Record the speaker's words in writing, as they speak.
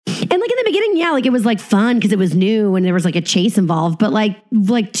And like in the beginning, yeah, like it was like fun because it was new and there was like a chase involved. But like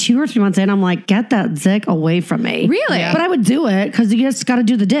 2 or 3 months in, I'm like, get that dick away from me. Really? Yeah. But I would do it because you just got to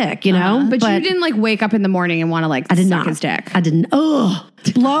do the dick, you know? But you didn't like wake up in the morning and want to like suck his dick. I didn't. Oh,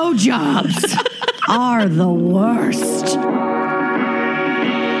 blowjobs are the worst.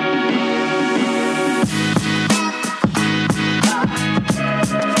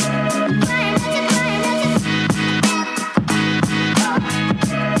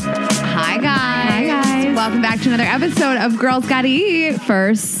 Welcome back to another episode of Girls Gotta Eat.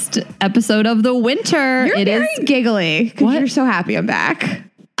 First episode of the winter. You're very giggly because you're so happy I'm back.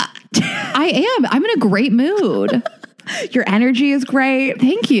 I am. I'm in a great mood. Your energy is great.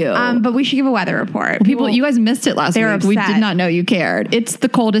 Thank you. But we should give a weather report. People, you guys missed it last week. Upset. We did not know you cared. It's the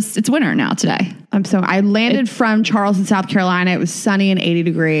coldest. It's winter now today. I landed from Charleston, South Carolina. It was sunny and 80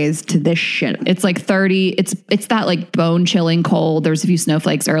 degrees to this shit. It's like 30. It's that like bone chilling cold. There was a few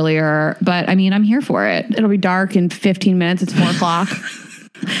snowflakes earlier, but I mean, I'm here for it. It'll be dark in 15 minutes. It's 4 o'clock.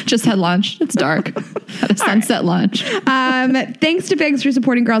 Just had lunch. It's dark. Had a sunset lunch. Thanks to Figs for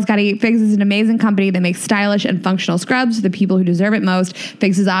supporting Girls Gotta Eat. Figs is an amazing company that makes stylish and functional scrubs for the people who deserve it most.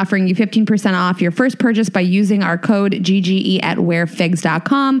 Figs is offering you 15% off your first purchase by using our code GGE at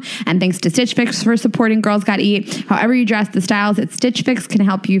wearfigs.com. And thanks to Stitch Fix for supporting Girls Gotta Eat. However you dress, the styles at Stitch Fix can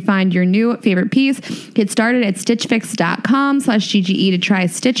help you find your new favorite piece. Get started at stitchfix.com/GGE to try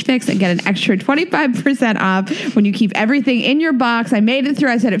Stitch Fix and get an extra 25% off when you keep everything in your box. I made it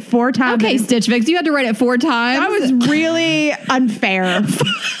through. I said it 4 times. Okay, Stitch Fix, you had to write it 4 times. That was really unfair.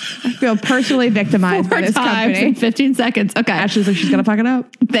 I feel personally victimized by this company. In 15 seconds. Okay. Ashley's like, she's going to fuck it up.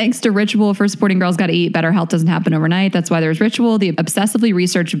 Thanks to Ritual for supporting Girls Gotta Eat. Better health doesn't happen overnight. That's why there's Ritual, the obsessively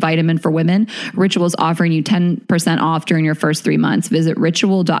researched vitamin for women. Ritual is offering you 10% off during your first 3 months. Visit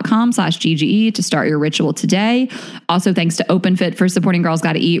ritual.com/GGE to start your ritual today. Also, thanks to OpenFit for supporting Girls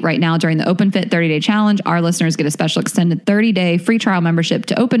Gotta Eat. Right now, during the OpenFit 30-day challenge, our listeners get a special extended 30-day free trial membership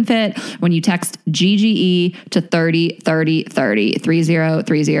to OpenFit when you text GGE to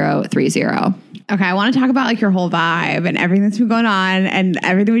 303030 Okay, I want to talk about like your whole vibe and everything that's been going on and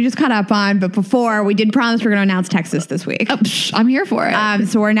everything we just caught up on. But before, we did promise we're going to announce Texas this week. I'm here for it.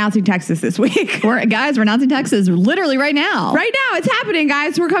 So we're announcing Texas this week. We're announcing Texas literally right now. Right now, it's happening,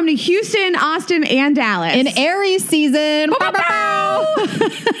 guys. We're coming to Houston, Austin, and Dallas. In Aries season.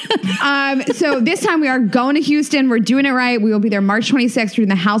 So this time we are going to Houston. We're doing it right. We will be there March 26th doing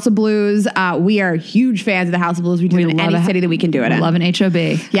the House of Blues. We are huge fans of the House of Blues. We do it in any city that we can do it in. Love an HOB.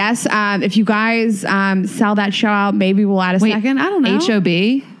 Yes. If you guys sell that show out, maybe we'll add a second. I don't know.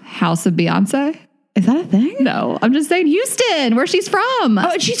 HOB, House of Beyonce. Is that a thing? No, I'm just saying Houston, where she's from.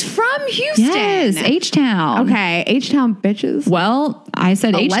 Oh, she's from Houston. Yes, H-Town. Okay, H-Town bitches. Well, I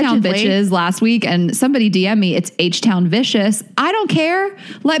said H-Town bitches last week, and somebody DM'd me, it's H-Town vicious. I don't care.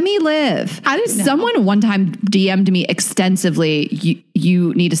 Let me live. I didn't know. Someone one time DM'd me extensively,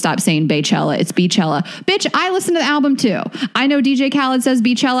 you need to stop saying Baychella. It's Beachella. Bitch, I listen to the album too. I know DJ Khaled says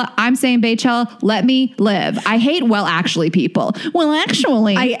Beachella. I'm saying Baychella. Let me live. I hate well actually people. Well,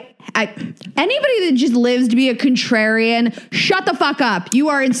 actually... Anybody that just lives to be a contrarian, shut the fuck up. You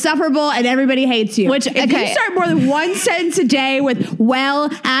are insufferable and everybody hates you. If you start more than one sentence a day with, well,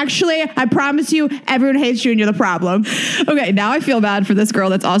 actually, I promise you, everyone hates you and you're the problem. Okay, now I feel bad for this girl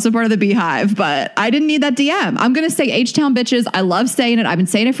that's also part of the Beehive, but I didn't need that DM. I'm going to say H-Town bitches. I love saying it. I've been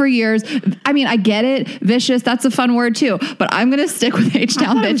saying it for years. I mean, I get it. Vicious, that's a fun word too, but I'm going to stick with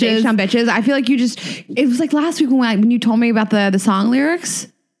H-Town bitches. H-Town bitches. I feel like it was like last week when you told me about the song lyrics.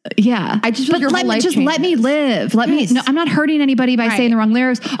 Yeah, I just feel like your whole life let me live. No, I'm not hurting anybody by saying the wrong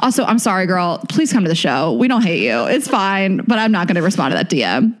lyrics. Also, I'm sorry, girl. Please come to the show. We don't hate you. It's fine, but I'm not going to respond to that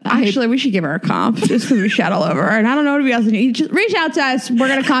DM. Actually, we should give her a comp just because we shat all over her. And I don't know what else to do. Just reach out to us. We're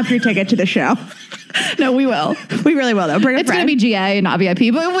going to comp your ticket to the show. No, we will. We really will, though. Bring a it's going to be GA, not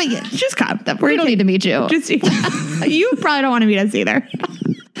VIP, but just comp them. We don't need to meet you. You probably don't want to meet us either.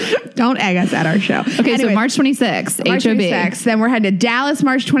 Don't egg us at our show. Okay, so March 26th, March HOB. 26th. Then we're headed to Dallas,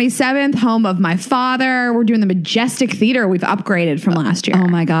 March 27th, home of my father. We're doing the Majestic Theater. We've upgraded from last year. Oh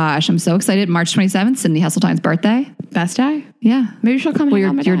my gosh, I'm so excited. March 27th, Cindy Hesseltine's birthday. Best day? Yeah. Maybe she'll come hang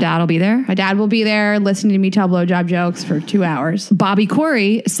out with your dad will be there? My dad will be there listening to me tell blowjob jokes for 2 hours. Bobby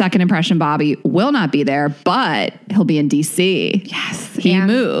Corey, second impression Bobby, will not be there, but he'll be in DC. Yes. He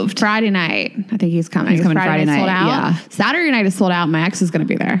moved. Friday night. I think he's coming. He's coming Friday night. Sold out. Yeah. Saturday night is sold out. My ex is going to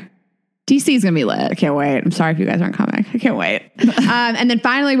be there. DC is going to be lit. I can't wait. I'm sorry if you guys aren't coming. I can't wait. And then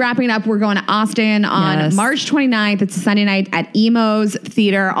finally wrapping up, we're going to Austin on March 29th. It's a Sunday night at Emo's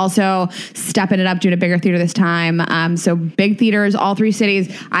Theater. Also stepping it up, doing a bigger theater this time. So big theaters, all three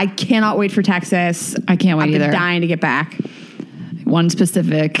cities. I cannot wait for Texas. I can't wait either. I'm dying to get back. one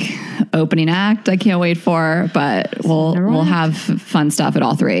specific opening act I can't wait for, but we'll have fun stuff at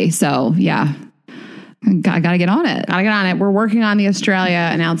all three. So yeah. Gotta get on it. Gotta get on it. We're working on the Australia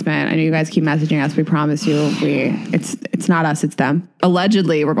announcement. I know you guys keep messaging us. We promise you, it's not us, it's them.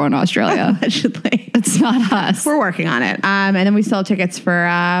 Allegedly, we're going to Australia. Allegedly, it's not us. We're working on it. And then we still have tickets for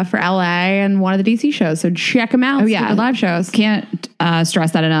LA and one of the DC shows. So check them out. Oh yeah, the live shows. Can't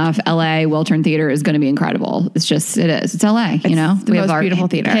stress that enough. LA Wiltern Theater is going to be incredible. It is. It's LA. It's the most beautiful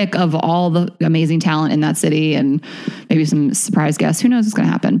theater. Pick of all the amazing talent in that city, and maybe some surprise guests. Who knows what's going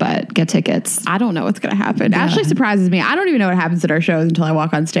to happen? But get tickets. I don't know what's going to happen. Yeah. Ashley surprises me. I don't even know what happens at our shows until I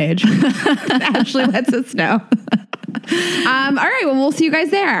walk on stage. Ashley lets us know. All right. Well, we'll see you guys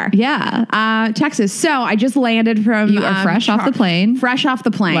there. Yeah. Texas. So I just landed from. You are fresh off the plane. Fresh off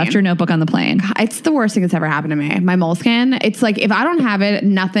the plane. Left your notebook on the plane. God, it's the worst thing that's ever happened to me. My moleskin. It's like if I don't have it,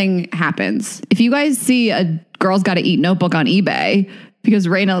 nothing happens. If you guys see a Girls Gotta Eat notebook on eBay, because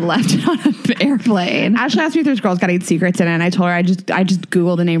Raina left it on an airplane. Ashley asked me if there's Girls Gotta Eat secrets in it, and I told her I just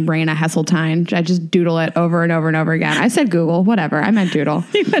Googled the name Raina Hesseltine. I just doodle it over and over and over again. I said Google, whatever. I meant doodle.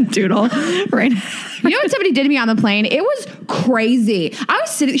 You meant doodle. Raina. You know what somebody did to me on the plane? It was crazy. I was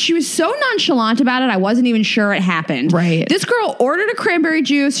sitting, she was so nonchalant about it, I wasn't even sure it happened. Right. This girl ordered a cranberry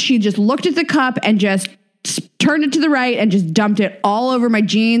juice. She just looked at the cup and just turned it to the right and just dumped it all over my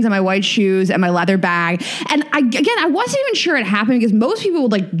jeans and my white shoes and my leather bag. And I wasn't even sure it happened because most people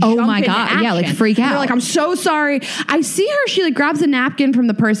would like jump into action. Yeah, like freak out. They're like, I'm so sorry. I see her, she like grabs a napkin from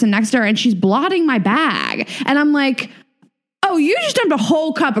the person next to her and she's blotting my bag. And I'm like, oh, you just dumped a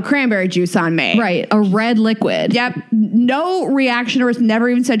whole cup of cranberry juice on me. Right. A red liquid. Yep. No reaction or never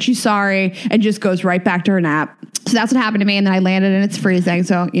even said she's sorry and just goes right back to her nap. So that's what happened to me. And then I landed and it's freezing.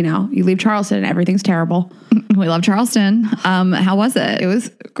 So, you leave Charleston and everything's terrible. We love Charleston. How was it? It was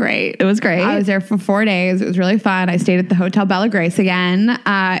great. It was great. I was there for 4 days. It was really fun. I stayed at the Hotel Bella Grace again.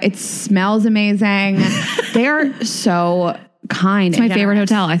 It smells amazing. They are so kind. It's my favorite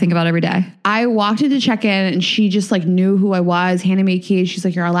hotel. I think about every day. I walked in to check in and she just like knew who I was, handed me keys. She's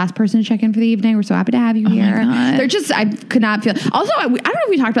like, you're our last person to check in for the evening. We're so happy to have you here. They're just, I could not feel. Also, I don't know if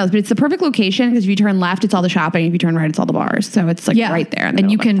we talked about this, but it's the perfect location because if you turn left, it's all the shopping. If you turn right, it's all the bars. So it's like right there.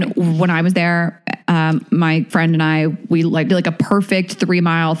 And you can, when I was there, my friend and I, we did like a perfect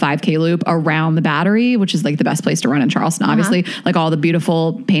 3-mile 5K loop around the Battery, which is like the best place to run in Charleston, obviously. Like all the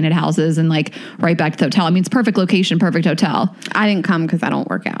beautiful painted houses and like right back to the hotel. I mean, it's perfect location, perfect hotel. I didn't come because I don't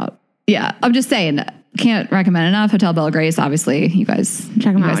work out. Yeah. I'm just saying, can't recommend enough. Hotel Bella Grace, obviously. You guys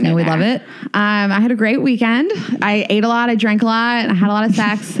check them out. You guys know we love it. I had a great weekend. I ate a lot. I drank a lot. I had a lot of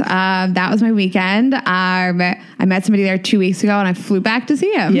sex. That was my weekend. I met somebody there 2 weeks ago and I flew back to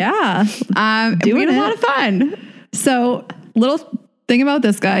see him. Yeah. We had a lot of fun. So little thing about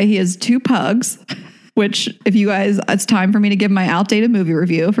this guy, he has 2 pugs. Which, if you guys, it's time for me to give my outdated movie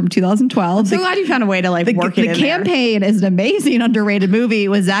review from 2012. I'm so glad you found a way to like work it in. The Campaign is an amazing, underrated movie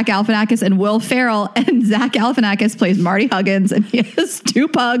with Zach Galifianakis and Will Ferrell. And Zach Galifianakis plays Marty Huggins, and he has 2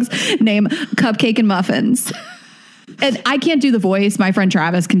 pugs named Cupcake and Muffins. And I can't do the voice. My friend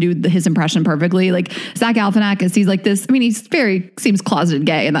Travis can do his impression perfectly. Like Zach Galifianakis, he's like this. I mean, seems closeted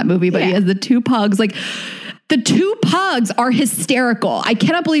gay in that movie, but he has the 2 pugs. Like, the 2 pugs are hysterical. I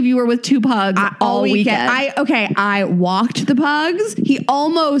cannot believe you were with 2 pugs all weekend. I walked the pugs. He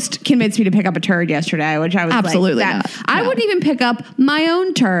almost convinced me to pick up a turd yesterday, which I was absolutely like, not. I wouldn't even pick up my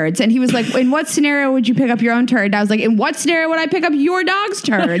own turds. And he was like, in what scenario would you pick up your own turd? And I was like, in what scenario would I pick up your dog's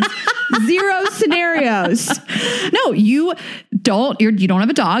turds? 0 scenarios. No, you don't have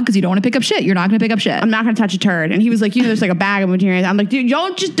a dog because you don't want to pick up shit. You're not going to pick up shit. I'm not going to touch a turd. And he was like, there's like a bag of materials. I'm like, dude,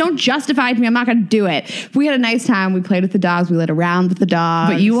 don't justify it to me. I'm not going to do it. We had a nice time. We played with the dogs. We lit around with the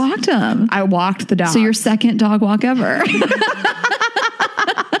dogs. But you walked them. I walked the dogs. So your second dog walk ever.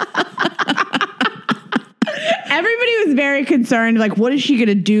 Everybody was very concerned. Like, what is she going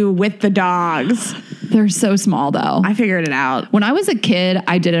to do with the dogs? They're so small, though. I figured it out. When I was a kid,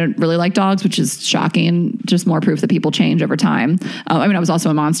 I didn't really like dogs, which is shocking. Just more proof that people change over time. I mean, I was also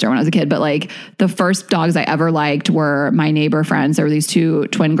a monster when I was a kid, but like the first dogs I ever liked were my neighbor friends. There were these 2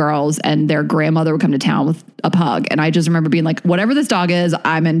 twin girls and their grandmother would come to town with a pug. And I just remember being like, whatever this dog is,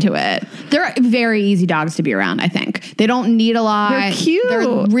 I'm into it. They're very easy dogs to be around, I think. They don't need a lot. They're cute.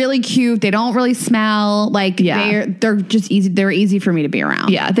 They're really cute. They don't really smell. Like, they're just easy. They're easy for me to be around.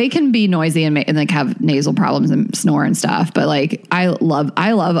 Yeah, they can be noisy and like have nasal problems and snore and stuff. But like, I love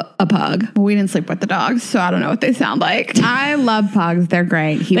a pug. Well, we didn't sleep with the dogs, so I don't know what they sound like. I love pugs. They're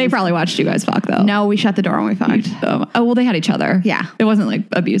great. They probably watched you guys fuck, though. No, we shut the door when we fucked. Oh, well, they had each other. Yeah. It wasn't like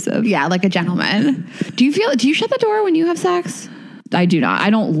abusive. Yeah, like a gentleman. Do you shut the door when you have sex? I do not.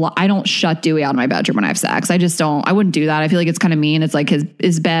 I don't shut Dewey out of my bedroom when I have sex. I just don't. I wouldn't do that. I feel like it's kind of mean. It's like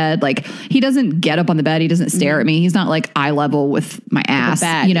his bed. Like he doesn't get up on the bed. He doesn't stare at me. He's not like eye level with my ass.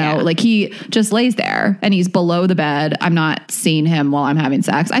 bed, you know, yeah. like he just lays there and he's below the bed. I'm not seeing him while I'm having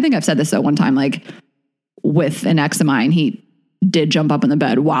sex. I think I've said this one time, like with an ex of mine, he did jump up in the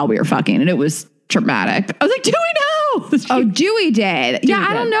bed while we were fucking and it was traumatic. I was like, Dewey, no. Oh, Dewey did. Yeah,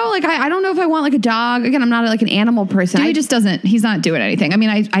 I don't know. Like, I don't know if I want like a dog. Again, I'm not like an animal person. Dewey just doesn't, he's not doing anything. I mean,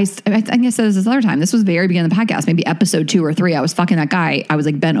 I think I said this other time. This was very beginning of the podcast, maybe episode 2 or 3. I was fucking that guy. I was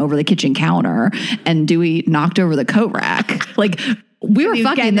like bent over the kitchen counter and Dewey knocked over the coat rack. Like we were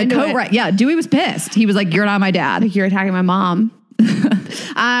fucking the coat rack. Yeah, Dewey was pissed. He was like, you're not my dad. Like you're attacking my mom.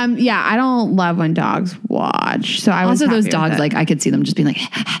 Yeah, I don't love when dogs watch. So I was also those happy with dogs, it. like I could see them just being like,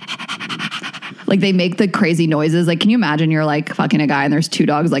 like they make the crazy noises. Like, can you imagine you're like fucking a guy and there's 2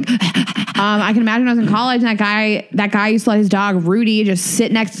 dogs like, I can imagine I was in college and that guy used to let his dog Rudy just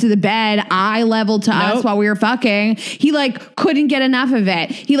sit next to the bed, eye level to us while we were fucking. He like couldn't get enough of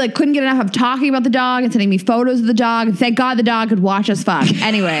it. He like couldn't get enough of talking about the dog and sending me photos of the dog. And thank God the dog could watch us fuck.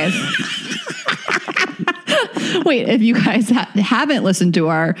 Anyways. Wait, if you guys haven't listened to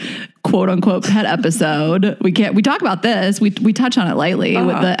our quote unquote pet episode, we talk about this. We touch on it lightly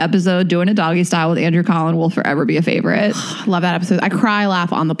with the episode Doing It Doggy Style with Andrew Collin will forever be a favorite. Love that episode. I cry,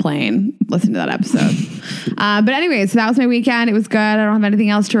 laugh on the plane. Listen to that episode. But anyways, so that was my weekend. It was good. I don't have anything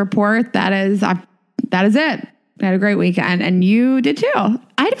else to report. That is it. I had a great weekend and you did too.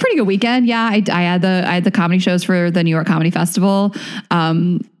 I had a pretty good weekend. Yeah. I had the comedy shows for the New York Comedy Festival.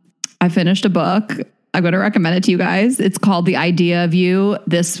 I finished a book. I'm going to recommend it to you guys. It's called The Idea of You.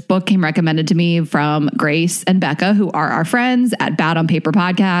 This book came recommended to me from Grace and Becca, who are our friends at Bad on Paper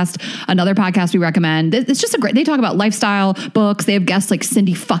podcast. Another podcast we recommend. It's just they talk about lifestyle books. They have guests like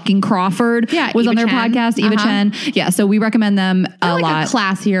Cindy fucking Crawford was on their podcast. Eva Chen. Yeah. So we recommend them a lot. A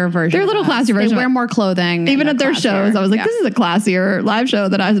classier version. They're a little classier version. They wear more clothing. Even at their shows. I was like, this is a classier live show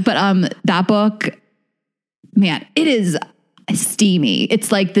that but that book, man, it is steamy. It's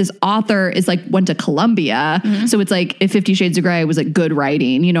like this author is like went to Columbia. So it's like if 50 Shades of Grey was like good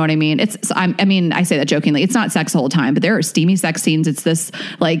writing, you know what I mean? I say that jokingly. It's not sex the whole time, but there are steamy sex scenes. It's this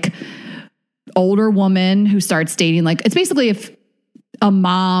like older woman who starts dating, like it's basically if a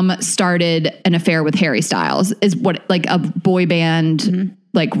mom started an affair with Harry Styles is what like a boy band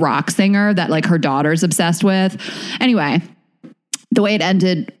like rock singer that like her daughter's obsessed with. Anyway, the way it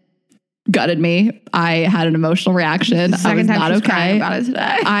ended gutted me. I had an emotional reaction. I was not okay crying about it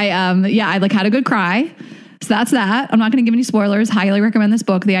today. I like had a good cry. So that's that. I'm not going to give any spoilers. Highly recommend this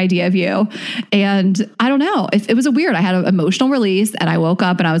book, The Idea of You. And I don't know. It was a weird. I had an emotional release and I woke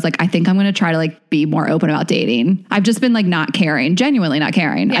up and I was like, I think I'm going to try to like be more open about dating. I've just been like not caring, genuinely not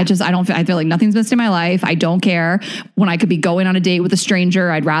caring. Yeah. I feel like nothing's missed in my life. I don't care when I could be going on a date with a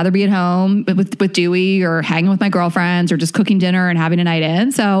stranger. I'd rather be at home with Dewey or hanging with my girlfriends or just cooking dinner and having a night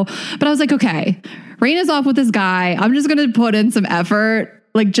in. So, but I was like, okay, Raina's off with this guy. I'm just going to put in some effort.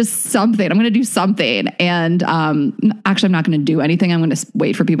 Like just something. I'm going to do something. And actually, I'm not going to do anything. I'm going to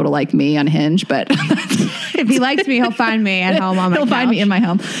wait for people to like me on Hinge. But if he likes me, he'll find me at home on my couch. He'll find me in my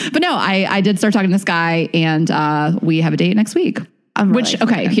home. But no, I did start talking to this guy and we have a date next week.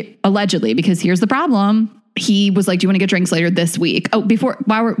 Allegedly, because here's the problem. He was like, do you want to get drinks later this week? Oh, we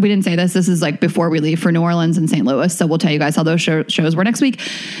didn't say this. This is like before we leave for New Orleans and St. Louis. So we'll tell you guys how those shows were next week.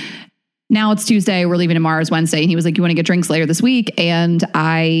 Now it's Tuesday. We're leaving tomorrow. It's Wednesday. And he was like, you want to get drinks later this week? And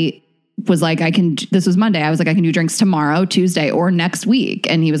I was like, this was Monday. I was like, I can do drinks tomorrow, Tuesday, or next week.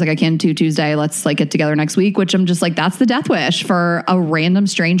 And he was like, I can do Tuesday. Let's like get together next week, which I'm just like, that's the death wish for a random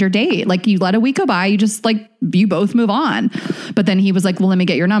stranger date. Like you let a week go by, you just like, you both move on. But then he was like, well, let me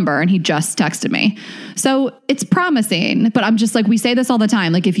get your number. And he just texted me. So it's promising, but I'm just like, we say this all the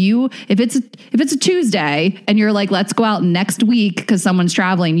time. Like if it's a Tuesday and you're like, let's go out next week because someone's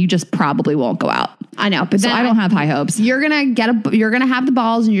traveling, you just probably won't go out. I know, but then I don't have high hopes. You're going to have the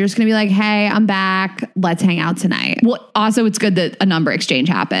balls and you're just going to be like, hey, I'm back. Let's hang out tonight. Well, also it's good that a number exchange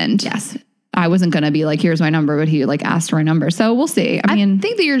happened. Yes. I wasn't going to be like, here's my number, but he like asked for my number. So we'll see. I mean, I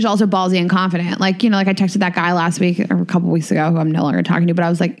think that you're just also ballsy and confident. Like, you know, like I texted that guy last week or a couple weeks ago who I'm no longer talking to, but I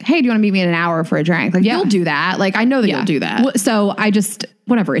was like, hey, do you want to meet me in an hour for a drink? Like you'll do that. Like, I know that you'll do that. So I just,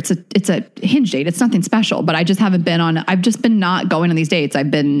 whatever, it's a Hinge date. It's nothing special, but I just haven't been I've just been not going on these dates.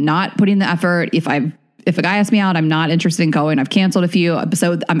 I've been not putting the effort. If a guy asks me out, I'm not interested in going. I've canceled a few.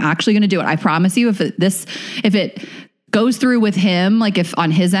 So I'm actually going to do it. I promise you if it goes through with him, like if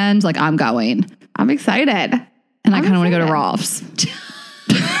on his end, like I'm going. I'm excited. And I kind of want to go to Rolf's.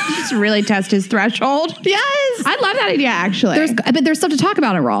 just really test his threshold. Yes. I love that idea, actually. But there's stuff to talk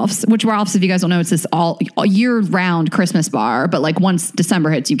about at Rolf's, which Rolf's, if you guys don't know, it's this all year-round Christmas bar. But like once December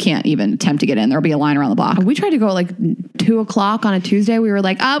hits, you can't even attempt to get in. There'll be a line around the block. We tried to go at like 2:00 on a Tuesday. We were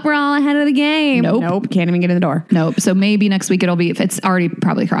like, we're all ahead of the game. Nope. Can't even get in the door. Nope. So maybe next week it'll be, if it's already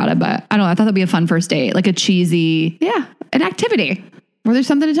probably crowded, but I don't know. I thought that'd be a fun first date, like a cheesy. Yeah. An activity where there's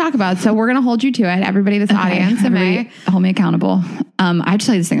something to talk about. So we're going to hold you to it. Everybody, this audience, hold me accountable. I have to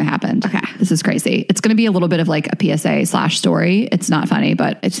tell you this thing that happened. Okay. This is crazy. It's going to be a little bit of like a PSA/story. It's not funny,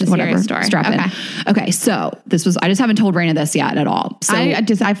 but it's a whatever. Serious story. Strap in. Okay. So I just haven't told Raina this yet at all. So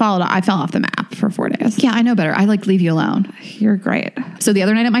I fell off the map for 4 days. Yeah, I know better. I like leave you alone. You're great. So the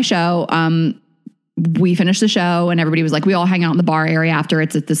other night at my show, we finished the show and everybody was like, we all hang out in the bar area after.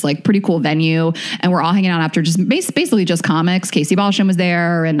 It's at this like pretty cool venue. And we're all hanging out after just basically just comics. Casey Balsham was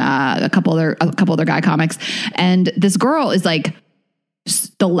there and a couple other guy comics. And this girl is like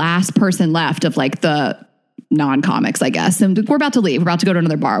the last person left of like the non-comics, I guess. And we're about to leave. We're about to go to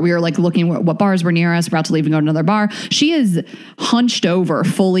another bar. We were like looking what bars were near us. We're about to leave and go to another bar. She is hunched over,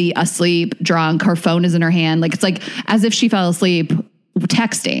 fully asleep, drunk. Her phone is in her hand. Like, it's like as if she fell asleep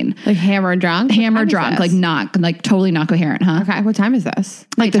texting, like hammer drunk, like not like totally not coherent, huh? Okay, what time is this?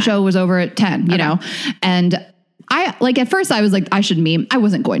 Like the show was over at 10, you know, and I like at first I was like I should meme. I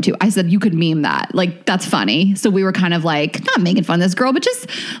wasn't going to. I said you could meme that, like that's funny. So we were kind of like not making fun of this girl, but just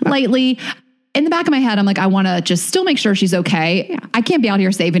lightly. In the back of my head, I'm like, I want to just still make sure she's okay. Yeah. I can't be out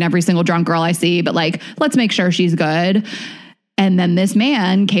here saving every single drunk girl I see, but like let's make sure she's good. And then this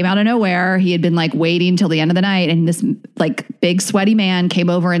man came out of nowhere. He had been like waiting till the end of the night. And this like big sweaty man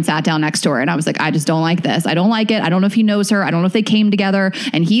came over and sat down next to her. And I was like, I just don't like this. I don't like it. I don't know if he knows her. I don't know if they came together.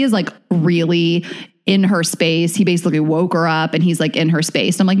 And he is like really in her space. He basically woke her up and he's like in her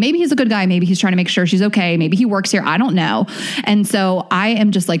space. I'm like, maybe he's a good guy. Maybe he's trying to make sure she's okay. Maybe he works here. I don't know. And so I am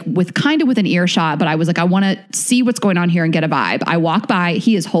just like with an earshot, but I was like, I want to see what's going on here and get a vibe. I walk by,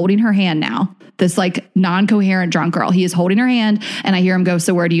 he is holding her hand now. This like non-coherent drunk girl. He is holding her hand and I hear him go,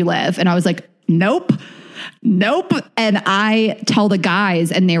 so where do you live? And I was like, nope. And I tell the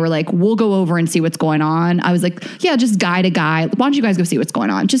guys and they were like, we'll go over and see what's going on. I was like, yeah, just guy to guy. Why don't you guys go see what's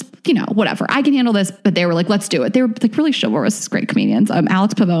going on? Just, you know, whatever. I can handle this. But they were like, let's do it. They were like really chivalrous, great comedians.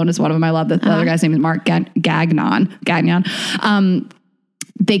 Alex Pavone is one of them. I love the other guy's name is Mark Gagnon.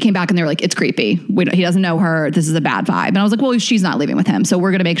 They came back and they were like, it's creepy. He doesn't know her. This is a bad vibe. And I was like, well, she's not leaving with him. So we're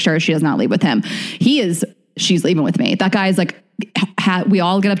going to make sure she does not leave with him. She's leaving with me. That guy is like, we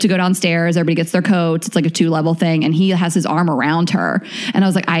all get up to go downstairs. Everybody gets their coats. It's like a 2-level thing. And he has his arm around her. And I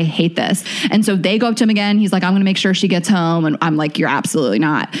was like, I hate this. And so they go up to him again. He's like, I'm going to make sure she gets home. And I'm like, you're absolutely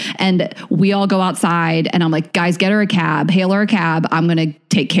not. And we all go outside and I'm like, guys, get her a cab, hail her a cab. I'm going to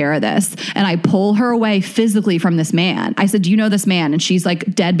take care of this. And I pull her away physically from this man. I said, do you know this man? And she's like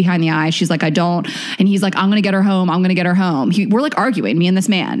dead behind the eyes. She's like, I don't. And he's like, I'm going to get her home. I'm going to get her home. We're like arguing, me and this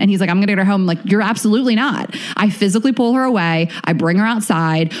man. And he's like, I'm going to get her home. I'm like, you're absolutely not. I physically pull her away. I bring her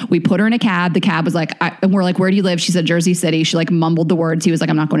outside. We put her in a cab. The cab was like, and we're like, where do you live? She said, Jersey City. She like mumbled the words. He was like,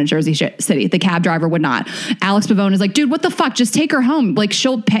 I'm not going to Jersey City. The cab driver would not. Alex Pavone is like, dude, what the fuck? Just take her home. Like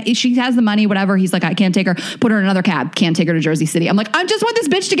she'll pay. She has the money, whatever. He's like, I can't take her. Put her in another cab. Can't take her to Jersey City. I'm like, I just want this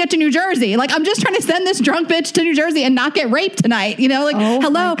bitch to get to New Jersey. Like, I'm just trying to send this drunk bitch to New Jersey and not get raped tonight. You know, like,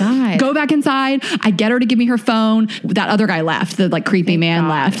 hello, go back inside. I get her to give me her phone. That other guy left. The like creepy man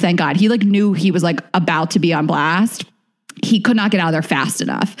left. Thank God. He like knew he was like about to be on blast. He could not get out of there fast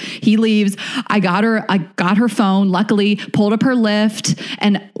enough. He leaves. I got her phone, luckily pulled up her Lyft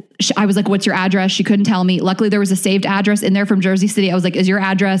and I was like, what's your address? She couldn't tell me. Luckily there was a saved address in there from Jersey City. I was like, is your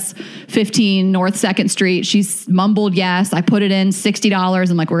address 15 North 2nd Street? She's mumbled yes. I put it in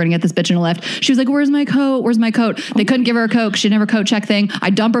 $60. I'm like, we're going to get this bitch in a Lyft. She was like, where's my coat? Where's my coat? They couldn't give her a coat. She didn't have her coat check thing. I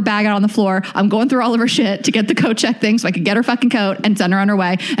dump her bag out on the floor. I'm going through all of her shit to get the coat check thing so I could get her fucking coat and send her on her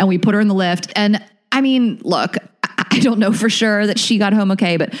way. And we put her in the Lyft. And I mean, look, I don't know for sure that she got home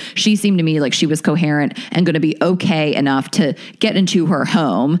okay, but she seemed to me like she was coherent and going to be okay enough to get into her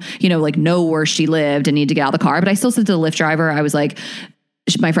home, you know, like know where she lived and need to get out of the car. But I still said to the Lyft driver, I was like,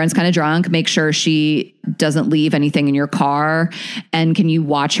 my friend's kind of drunk. Make sure she doesn't leave anything in your car. And can you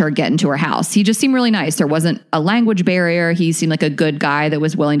watch her get into her house? He just seemed really nice. There wasn't a language barrier. He seemed like a good guy that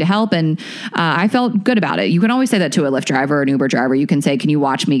was willing to help. And I felt good about it. You can always say that to a Lyft driver or an Uber driver. You can say, can you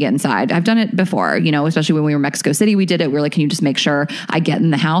watch me get inside? I've done it before, you know, especially when we were in Mexico City, we did it. We were like, can you just make sure I get in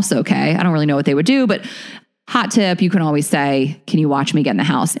the house? Okay. I don't really know what they would do, but hot tip, you can always say, can you watch me get in the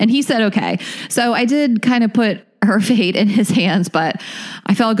house? And he said, okay. So I did kind of put her fate in his hands, but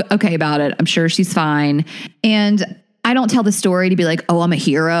I felt okay about it. I'm sure she's fine. And I don't tell the story to be like, oh, I'm a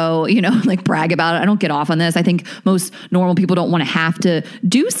hero, like brag about it. I don't get off on this. I think most normal people don't want to have to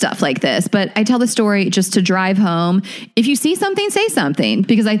do stuff like this, but I tell the story just to drive home. If you see something, say something,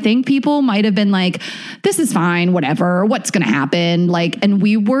 because I think people might have been like, this is fine, whatever, what's going to happen? And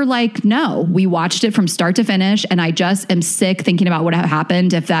we were like, no, we watched it from start to finish. And I just am sick thinking about what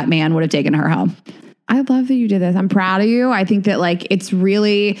happened if that man would have taken her home. I love that you did this. I'm proud of you. I think that it's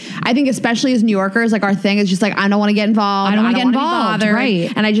really, I think especially as New Yorkers, our thing is just I don't want to get involved. I don't want to get involved.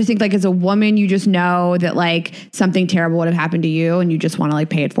 Right. And I just think as a woman, you just know that something terrible would have happened to you and you just want to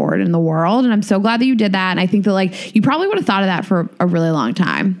pay it forward in the world. And I'm so glad that you did that. And I think that you probably would have thought of that for a really long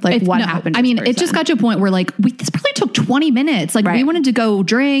time. What happened? I mean, it just got to a point where this probably took 20 minutes. Right. We wanted to go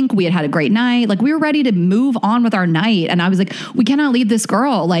drink. We had a great night. We were ready to move on with our night. And I was like, we cannot leave this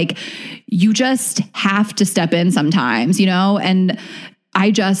girl. You just have to step in sometimes, and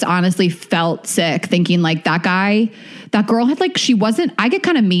I just honestly felt sick thinking that girl had she wasn't, I get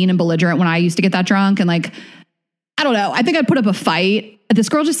kind of mean and belligerent when I used to get that drunk. And I don't know, I think I'd put up a fight. This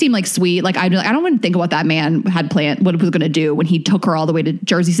girl just seemed sweet. I'd be I don't even think of what that man had planned, what he was going to do when he took her all the way to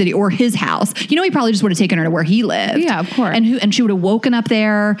Jersey City or his house. He probably just would have taken her to where he lived. Yeah, of course. And she would have woken up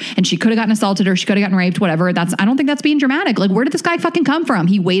there and she could have gotten assaulted or she could have gotten raped, whatever. I don't think that's being dramatic. Where did this guy fucking come from?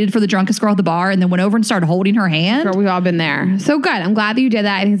 He waited for the drunkest girl at the bar and then went over and started holding her hand. Girl, we've all been there. So good. I'm glad that you did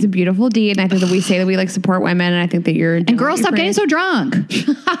that. I think it's a beautiful deed. And I think that we say that we support women. And I think that you're... And girls, stop getting so drunk.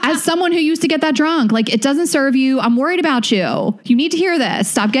 As someone who used to get that drunk, it doesn't serve you. I'm worried about you. You need to hear this.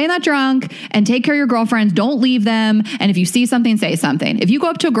 Stop getting that drunk and take care of your girlfriends. Don't leave them. And if you see something, say something. If you go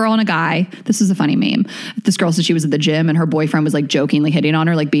up to a girl and a guy, this is a funny meme. This girl said she was at the gym and her boyfriend was jokingly hitting on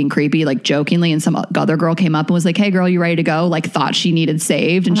her, being creepy, jokingly. And some other girl came up and was like, hey girl, you ready to go? Thought she needed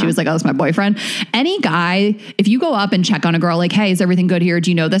saved. And she was like, oh, that's my boyfriend. Any guy, if you go up and check on a girl, hey, is everything good here?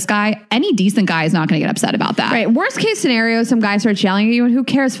 Do you know this guy? Any decent guy is not going to get upset about that. Right. Worst case scenario, some guy starts yelling at you and who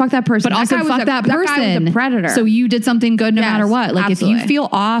cares? Fuck that person. But also fuck that person. That guy was a predator. So you did something good no matter what. Absolutely. If you feel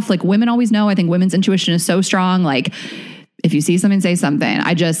off, women always know, I think women's intuition is so strong. If you see something, say something.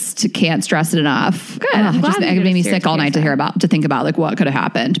 I just can't stress it enough. Good. It made me sick all night to think about what could have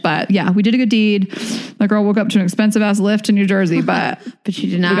happened. But yeah, we did a good deed. The girl woke up to an expensive ass lift in New Jersey, but she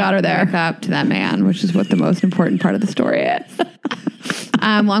did not. We got her there. Wake up to that man, which is what the most important part of the story is.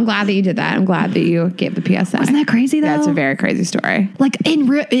 Well, I'm glad that you did that. I'm glad that you gave the PSA. Wasn't that crazy though? Yeah, it's a very crazy story.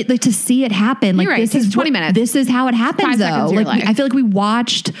 To see it happen. You're right. This is 20 minutes. This is how it happens 5 seconds though. of your life. I feel we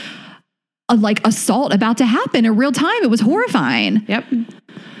watched assault about to happen in real time. It was horrifying. Yep.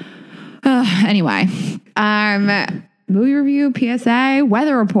 Anyway. Movie review, PSA,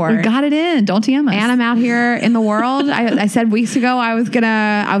 weather report. We got it in. Don't TM us. And I'm out here in the world. I said weeks ago I was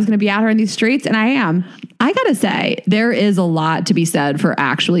gonna be out here in these streets, and I am. I gotta say, there is a lot to be said for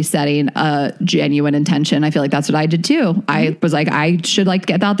actually setting a genuine intention. I feel that's what I did too. Mm-hmm. I was I should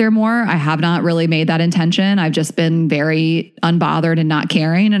get out there more. I have not really made that intention. I've just been very unbothered and not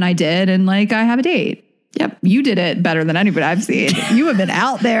caring, and I did, and I have a date. Yep. You did it better than anybody I've seen. You have been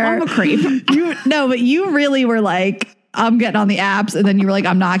out there. I'm a creep. But you really were I'm getting on the apps. And then you were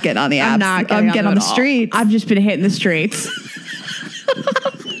I'm not getting on the apps. I'm getting on the streets. I've just been hitting the streets.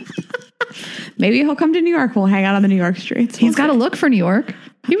 Maybe he'll come to New York. We'll hang out on the New York streets. He's got to look for New York.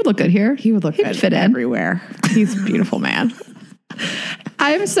 He would look good here. He would fit in everywhere. He's a beautiful man.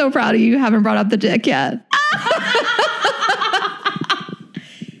 I'm so proud of you. You haven't brought up the dick yet.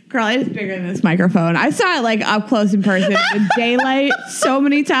 Girl, it is bigger than this microphone. I saw it up close in person in daylight so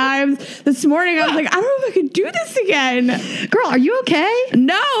many times. This morning I was I don't know if I could do this again. Girl, are you okay?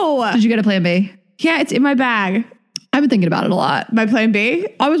 No. Did you get a plan B? Yeah, it's in my bag. I've been thinking about it a lot. My plan B?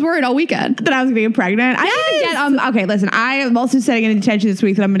 I was worried all weekend that I was going to get pregnant. Yes. I need to get, okay, listen, I am also setting an intention this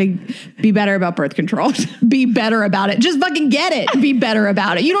week that I'm going to be better about birth control. Be better about it. Just fucking get it. Be better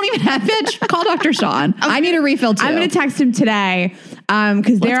about it. You don't even have bitch. Call Dr. Sean. I need a refill too. I'm going to text him today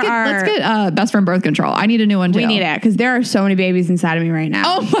because let's get best friend birth control. I need a new one too. We need it because there are so many babies inside of me right now.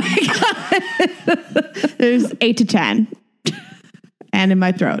 Oh my God. There's 8 to 10. And in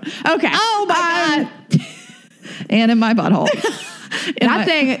my throat. Okay. Oh my God. And in my butthole.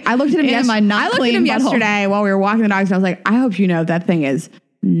 I looked at him yesterday while we were walking the dogs, and I was like, I hope you know that thing is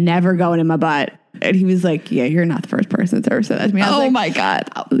never going in my butt. And he was like, yeah, you're not the first person that's ever said that to me. I was my God.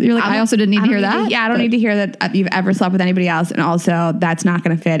 You're I also didn't need to hear that. I don't need to hear that you've ever slept with anybody else. And also, that's not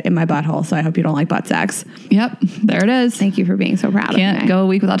going to fit in my butthole. So I hope you don't like butt sex. Yep. There it is. Thank you for being so proud of me. Can't go a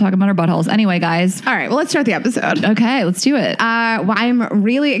week without talking about our buttholes. Anyway, guys. All right. Well, let's start the episode. Okay. Let's do it. Well, I'm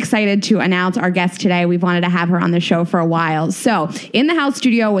really excited to announce our guest today. We've wanted to have her on the show for a while. So in the house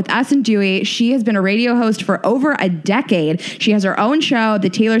studio with us and Dewey, she has been a radio host for over a decade. She has her own show, The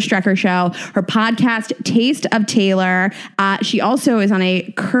Taylor Strecker Show, her podcast, Taste of Taylor, Taylor. She also is on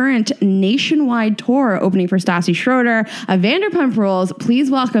a current nationwide tour opening for Stassi Schroeder of Vanderpump Rules. Please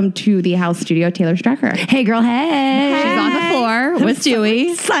welcome to the house studio, Taylor Strecker. Hey, girl. Hey. She's on the floor with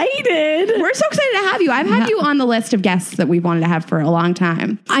Dewey. Excited. We're so excited to have you. I've had you on the list of guests that we've wanted to have for a long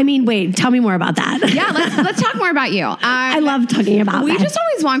time. I mean, wait, tell me more about that. Yeah, let's talk more about you. I love talking about We that. just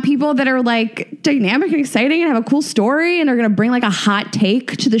always want people that are like dynamic and exciting and have a cool story and are going to bring like a hot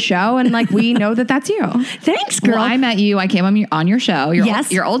take to the show. And like, we know that that's you. Thanks, girl. Well, I met you. I came on your show.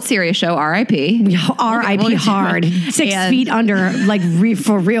 Yes. Your old Sirius show, R.I.P. R.I.P. hard. 6 feet under, like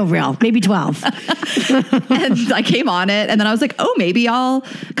for real. Maybe 12. And I came on it, and then I was like, oh, maybe I'll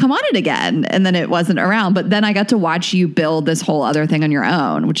come on it again. And then it wasn't around. But then I got to watch you build this whole other thing on your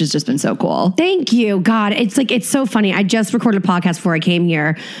own, which has just been so cool. Thank you. God, it's so funny. I just recorded a podcast before I came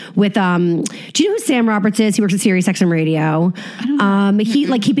here with, do you know who Sam Roberts is? He works at Sirius XM Radio.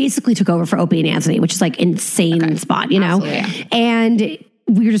 He basically took over for Opie and Anthony, which is like insane spot, you know? Absolutely. And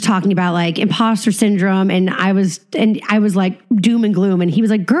we were just talking about like imposter syndrome, and I was like doom and gloom, and he was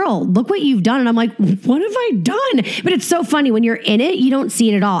like, girl, look what you've done. And I'm like, what have I done? But it's so funny when you're in it, you don't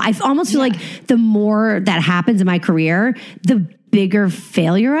see it at all. I almost feel like the more that happens in my career, the bigger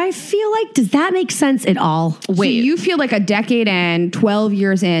failure I feel like. Does that make sense at all? So you feel like a decade and 12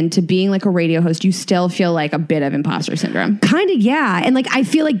 years into being like a radio host, you still feel like a bit of imposter syndrome. Kind of, yeah. And like, I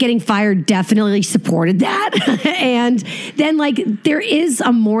feel like getting fired definitely supported that. And then like, there is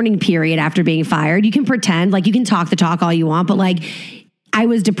a mourning period after being fired. You can pretend, like you can talk the talk all you want, but like, I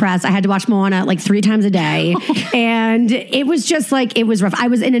was depressed. I had to watch Moana like 3 times a day. And it was just like, it was rough. I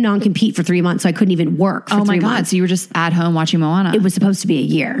was in a non-compete for 3 months, so I couldn't even work for 3 Oh my God. months. So you were just at home watching Moana. It was supposed to be a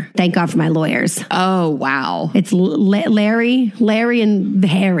year. Thank God for my lawyers. Oh, wow. It's Larry and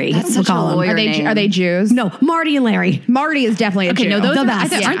Harry. That's we'll such a call them. lawyer name. Are they Jews? No, Marty and Larry. Marty is definitely a Jew. No, those The are,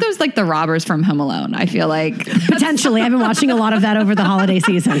 best. aren't those like the robbers from Home Alone? I feel like Potentially. I've been watching a lot of that over the holiday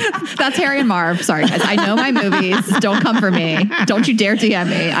season. that's Harry and Marv. Sorry, guys. I know my movies. Don't come for me. Don't you dare DM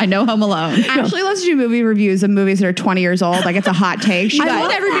me. I know Home Alone. Ashley loves to do movie reviews of movies that are 20 years old. Like it's a hot take. She I told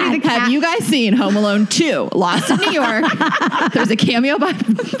love everybody that. Have you guys seen Home Alone 2, Lost in New York? There's a cameo by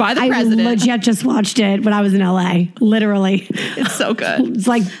the I president. legit just watched it when I was in LA. Literally. It's so good. It's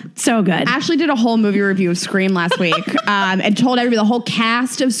like so good. Ashley did a whole movie review of Scream last week and told everybody, the whole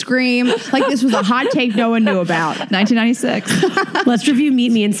cast of Scream, like this was a hot take no one knew about. 1996. Let's review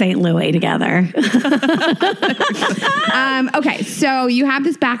Meet Me in St. Louis together. Okay, so you have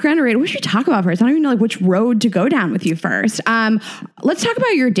this background already. What should we talk about first? I don't even know like which road to go down with you first. Let's talk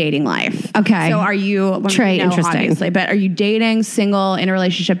about your dating life. Okay. So are you Trey, interesting. obviously, but are you dating, single, in a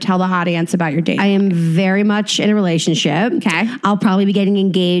relationship? Tell the audience about your dating. I am very much in a relationship. Okay. I'll probably be getting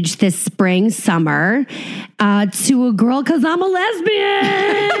engaged this spring, summer, to a girl because I'm a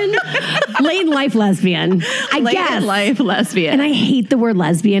lesbian. Late in life lesbian. I Late guess. in life lesbian. And I hate the word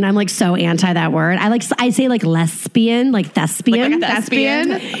lesbian. I'm like so anti that word. I say like lesbian, like thespian. Like a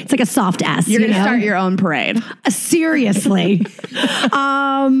thespian? It's like a soft S. You're going to know? start your own parade. Seriously.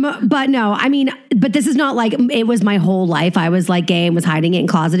 But no, I mean, but this is not like, it was my whole life. I was like gay and was hiding it and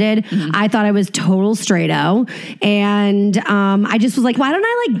closeted. I thought I was total straight-o. And I just was like, why don't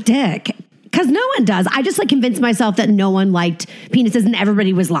I like dick? Because no one does. I just like convinced myself that no one liked penises and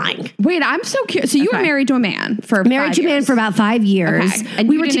everybody was lying. Wait, I'm so curious. So you were married to a man for Married 5 to a man years. for about 5 years. Okay. And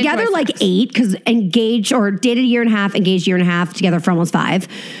We you were didn't together enjoy like sex. 8 because engaged or dated a year and a half, engaged a year and a half, together for almost 5.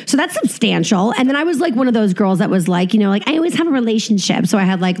 So that's substantial. And then I was like one of those girls that was like, you know, like I always have a relationship. So I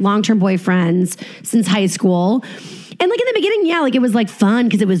had like long-term boyfriends since high school. And like in the beginning, yeah, like it was like fun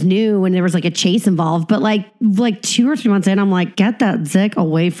because it was new and there was like a chase involved. But like 2 or 3 months in, I'm like, get that dick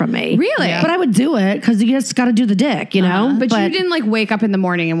away from me. Really? But I would do it because you just got to do the dick, you know? But you didn't like wake up in the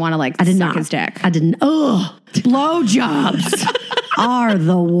morning and want to like I did suck not. his dick. I didn't. Oh, blowjobs are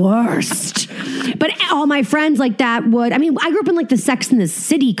the worst. But all my friends like that would. I mean, I grew up in like the Sex and the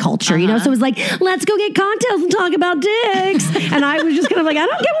City culture, you know. So it was like, let's go get cocktails and talk about dicks. And I was just kind of like, I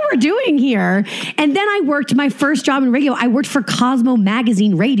don't get what we're doing here. And then I worked my first job in radio. I worked for Cosmo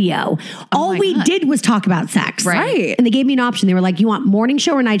Magazine Radio. All we did was talk about sex. Right. And they gave me an option. They were like, you want morning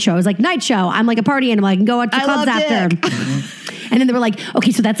show or night show? I was like, night show. I'm like a party animal. I can go out to I clubs love after. And then they were like,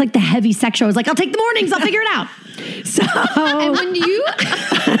 okay, so that's like the heavy sex show. I was like, I'll take the mornings. I'll figure it out. So And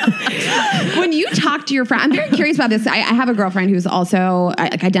when you talk to your friend, I'm very curious about this. I have a girlfriend who's also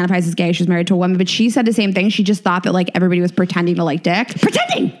like identifies as gay. She's married to a woman, but she said the same thing. She just thought that like everybody was pretending to like dick.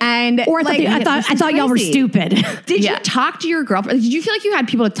 pretending. And Or like, I thought y'all were crazy. stupid. Did you talk to your girlfriend? Did you feel like you had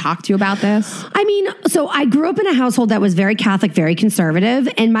people to talk to about this? I mean, so I grew up in a household that was very Catholic, very conservative.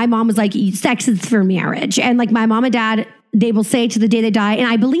 And my mom was like, sex is for marriage. And like my mom and dad they will say to the day they die, and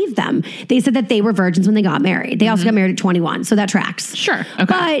I believe them. They said that they were virgins when they got married. They also got married at 21, so that tracks. Sure. Okay.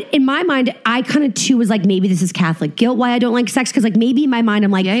 But in my mind, I kind of too was like, maybe this is Catholic guilt why I don't like sex, because like maybe in my mind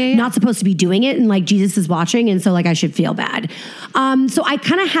I'm like not supposed to be doing it, and like Jesus is watching, and so like I should feel bad. So I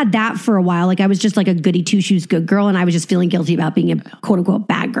kind of had that for a while. Like I was just like a goody two shoes good girl, and I was just feeling guilty about being a quote unquote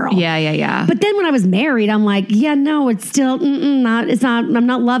bad girl. Yeah. But then when I was married, I'm like, yeah, no, it's still not. It's not. I'm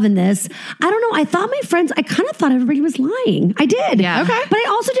not loving this. I don't know. I thought my friends. I kind of thought everybody was lying. I did. Yeah. Okay. But I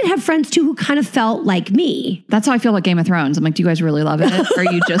also did have friends too who kind of felt like me. That's how I feel about Game of Thrones. I'm like, do you guys really love it? Or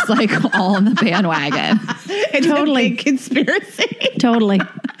are you just like all in the bandwagon? It's totally a big conspiracy. Totally.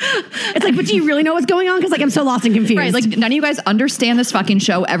 It's like, but do you really know what's going on? Because like I'm so lost and confused. Right, like none of you guys understand this fucking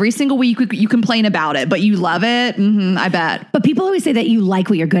show. Every single week you complain about it, but you love it. I bet. But people always say that you like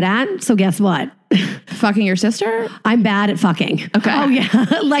what you're good at. So guess what? Fucking your sister? I'm bad at fucking. Okay. Oh yeah.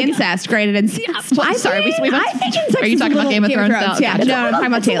 Like Incest, great at incest. I Sorry, think incest are you is talking a about little- Game of Thrones? Yeah, Okay. no, I'm talking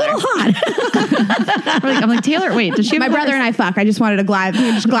about It's a Taylor. little hot. I'm like, Taylor, wait, does she have My brother and I fuck. I just wanted to glide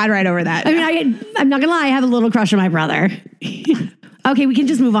right over that. I mean, I'm not gonna lie. I have a little crush on my brother. Okay, we can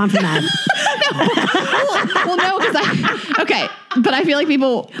just move on from that. Well, no, because okay, but I feel like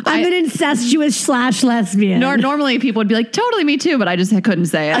people. I'm an incestuous / lesbian. Normally people would be like, totally, me too, but I just couldn't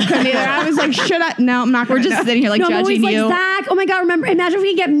say it. Neither. I was like, should I? No, I'm not. We're just sitting here like No, I'm always judging you. like, Zach, oh my God, imagine if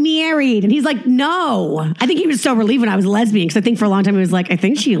we could get married. And he's like, no. I think he was so relieved when I was lesbian, because I think for a long time he was like, I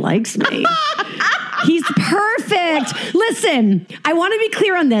think she likes me. He's perfect. Listen, I want to be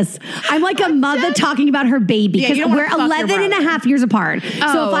clear on this. I'm like a mother talking about her baby, because you don't we're wanna fuck your 11 and a brother. half years apart.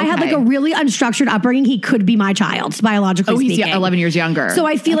 So if I had like okay. a really unstructured upbringing, he could be my child, biologically Oh, he's speaking. 11 years younger. So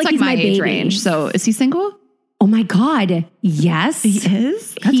I feel That's like he's my my age baby. range. So is he single? Oh my God. Yes. He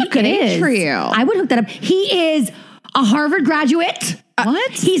is? That's He a good age is. for you. I would hook that up. He is a Harvard graduate.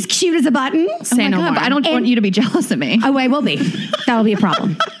 What? He's cute as a button. Say no more. But I don't want you to be jealous of me. Oh, I will be. That'll be a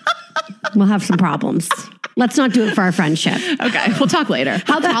problem. We'll have some problems. Let's not do it for our friendship. Okay, we'll talk later.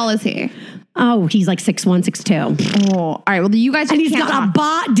 How tall is he? Oh, he's like 6'1", 6'2". Oh, all right. Well, you guys And just he's can't got a talk.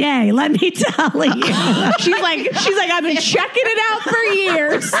 bot day, let me tell you. She's like, I've been checking it out for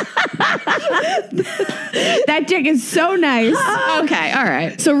years. That dick is so nice. Okay, all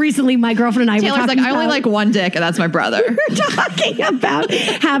right. So recently, my girlfriend and I Taylor's were like, talking I only about- like one dick, and that's my brother. we're talking about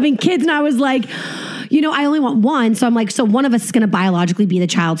having kids, and I was like, you know, I only want one. So I'm like, so one of us is going to biologically be the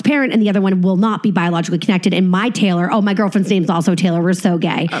child's parent, and the other one will not be biologically connected. And my Taylor, my girlfriend's name's also Taylor. We're so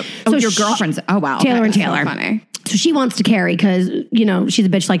gay. Oh, your girlfriend's. Oh, wow. Taylor okay. and Taylor. Funny. So she wants to carry because, you know, she's a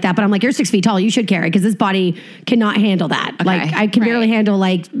bitch like that. But I'm like, you're 6 feet tall. You should carry because this body cannot handle that. Okay, Like, I can barely handle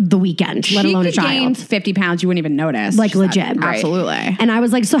like the weekend, let alone a She could gain child. 50 pounds. You wouldn't even notice. Like legit. Right. Absolutely. And I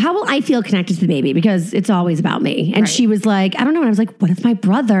was like, so how will I feel connected to the baby? Because it's always about me. And she was like, I don't know. And I was like, what if my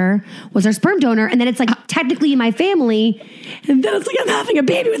brother was our sperm donor? And then it's like technically in my family. And then it's like, I'm having a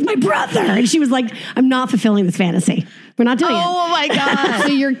baby with my brother. And she was like, I'm not fulfilling this fantasy. We're not doing Oh, my God. So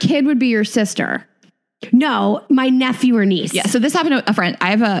your kid would be your sister. it. No, my nephew or niece. Yeah, so this happened to a friend. I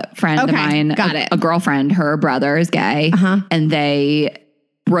have a friend of Okay, mine, got it. a girlfriend, her brother is gay, and they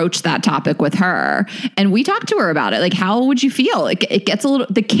broached that topic with her. And we talked to her about it. Like, how would you feel? It gets a little,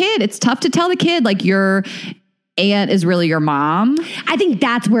 the kid, it's tough to tell the kid, like, your aunt is really your mom. I think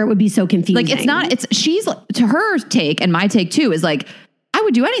that's where it would be so confusing. Like, it's not, she's, to her take, and my take too, is like, I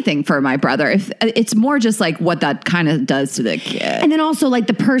would do anything for my brother. If it's more just like what that kind of does to the kid. And then also like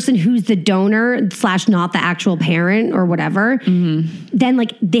the person who's the donor / not the actual parent or whatever, then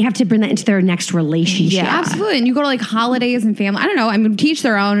like they have to bring that into their next relationship. Yeah. Absolutely. And you go to like holidays and family. I don't know. I mean, teach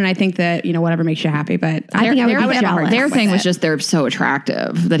their own. And I think that, you know, whatever makes you happy. But I think I would be have a hard jealous. time Their with thing it. was just they're so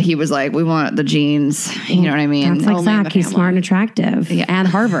attractive that he was like, we want the genes. You know what I mean? That's like Only in Zach. the He's family. smart and attractive. And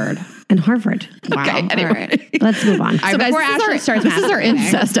Harvard. And Harvard. Wow. Okay, anyway. All right. Let's move on. So Guys, before this is Ashley our- starts this is our masturbating.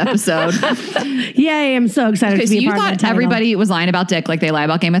 incest episode. Yay, I'm so excited Okay, to so be a you part of thought that title. everybody was lying about dick like they lie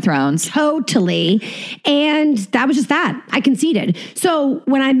about Game of Thrones. Totally. And that was just that. I conceded. So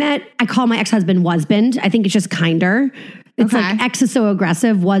when I met, I call my ex-husband wasband. I think it's just kinder. It's Okay. like ex is so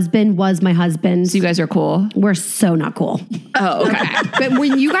aggressive. Wasband was my husband. So you guys are cool. We're so not cool. Oh, okay. But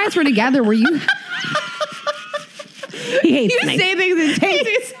when you guys were together, were you He hates me. say things and take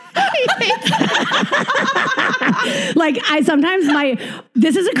things? Like I sometimes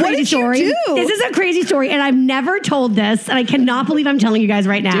this is a crazy did you story. do? This is a crazy story, and I've never told this, and I cannot believe I'm telling you guys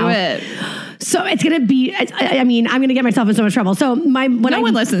right now. Do it. So it's gonna be. I mean, I'm gonna get myself in so much trouble. So no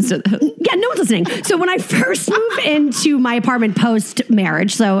one listens to this. Yeah, no one's listening. So when I first moved into my apartment post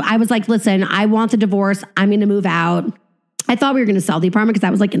marriage, so I was like, listen, I want the divorce. I'm gonna move out. I thought we were going to sell the apartment because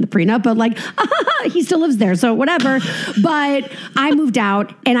I was like in the prenup, but like he still lives there, so whatever. But I moved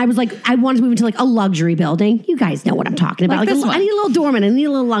out and I was like, I wanted to move into like a luxury building. You guys know what I'm talking about. Like this I one. need a little dormant. I need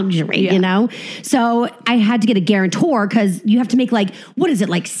a little luxury, you know? So I had to get a guarantor because you have to make like, what is it,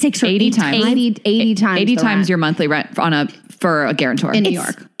 like 6 or 80 8 times. 80 times 80 the times rent. your monthly rent for a guarantor. In New It's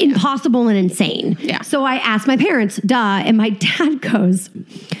York. impossible and insane. Yeah. So I asked my parents, and my dad goes,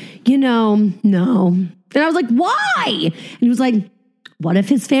 no. And I was like, why? And he was like, what if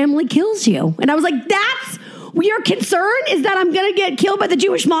his family kills you? And I was like, that's your concern, is that I'm going to get killed by the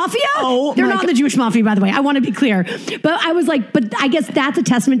Jewish mafia? Oh, They're my not the Jewish mafia, by the way. I want to be clear. But I was like, but I guess that's a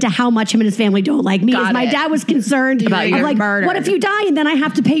testament to how much him and his family don't like me. Got My it. dad was concerned About of your like, murder. what if you die and then I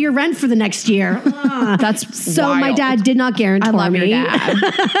have to pay your rent for the next year? That's So my wild. dad did not guarantor I love me. your dad.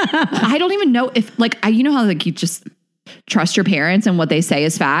 I don't even know if like you know how like you just trust your parents and what they say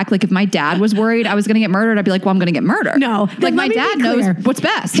is fact. Like if my dad was worried I was going to get murdered, I'd be like, well, I'm going to get murdered. No, like my let me dad be knows clear. what's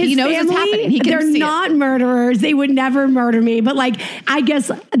best. His He knows family, what's happening. He can they're see not it. murderers. They would never murder me. But like, I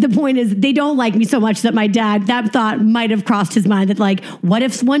guess the point is they don't like me so much that my dad, that thought might have crossed his mind that like, what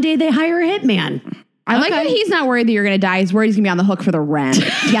if one day they hire a hitman? I like that he's not worried that you're going to die. He's worried he's going to be on the hook for the rent.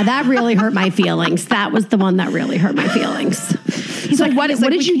 Yeah, that really hurt my feelings. That was the one that really hurt my feelings. He's like, what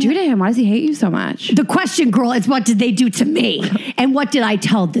did you do to him? Why does he hate you so much? The question, girl, is what did they do to me? And what did I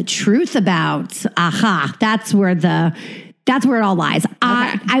tell the truth about? Aha, that's where it all lies.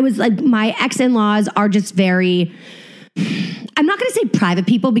 I was like, my ex-in-laws are just very, I'm not going to say private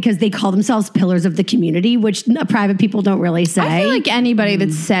people because they call themselves pillars of the community, which private people don't really say. I feel like anybody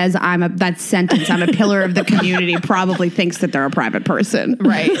that says that sentence, I'm a pillar of the community, probably thinks that they're a private person.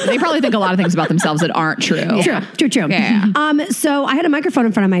 Right. They probably think a lot of things about themselves that aren't true. True. Yeah. So I had a microphone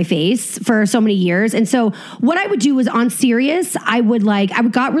in front of my face for so many years. And so what I would do was on Sirius, I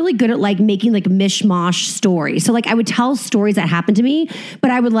got really good at like making like mishmash stories. So like I would tell stories that happened to me,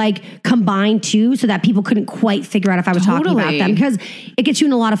 but I would like combine two so that people couldn't quite figure out if I was talking about them because it gets you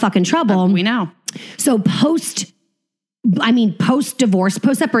in a lot of fucking trouble. We know. So post-divorce,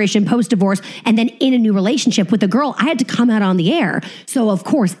 post-separation, post-divorce, and then in a new relationship with a girl, I had to come out on the air. So of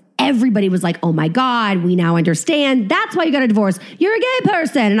course, everybody was like, oh my God, we now understand. That's why you got a divorce. You're a gay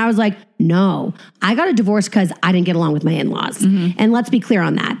person. And I was like, no, I got a divorce because I didn't get along with my in-laws. And let's be clear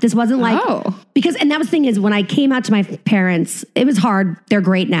on that. This wasn't like, because, and that was the thing is when I came out to my parents, it was hard. They're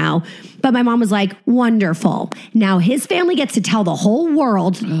great now. But my mom was like, wonderful. Now his family gets to tell the whole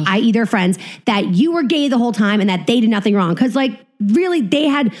world, i.e. their friends, that you were gay the whole time and that they did nothing wrong. Because like really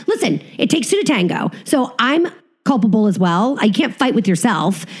listen, it takes two to tango. So I'm culpable as well. You can't fight with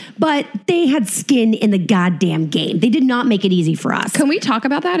yourself, but they had skin in the goddamn game. They did not make it easy for us. Can we talk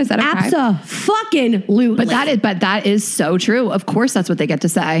about that? Is that okay? Abso-fucking-lutely. But that is so true. Of course, that's what they get to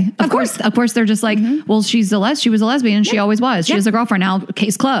say. Of course, they're just like, well, she was a lesbian and she always was. She has a girlfriend now.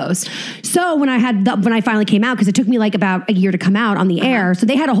 Case closed. So when I finally came out, because it took me like about a year to come out on the air. So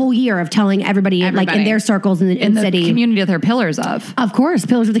they had a whole year of telling everybody. like in their circles in the city. Community that they're pillars of. Of course,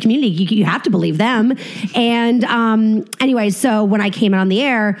 pillars of the community. You have to believe them. And anyway, so when I came out on the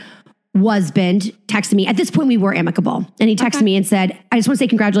air, husband texted me. At this point, we were amicable. And he texted me and said, I just want to say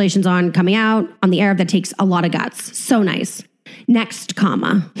congratulations on coming out on the air. That takes a lot of guts. So nice. Next,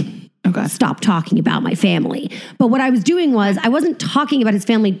 comma. Okay. Stop talking about my family. But what I was doing was I wasn't talking about his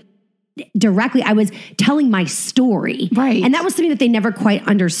family directly. I was telling my story. Right. And that was something that they never quite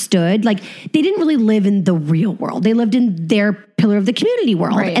understood. Like they didn't really live in the real world. They lived in their pillar of the community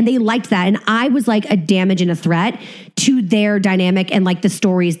world. Right. And they liked that. And I was like a damage and a threat to their dynamic and like the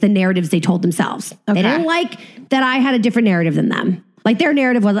stories, the narratives they told themselves. They didn't like that I had a different narrative than them. Like their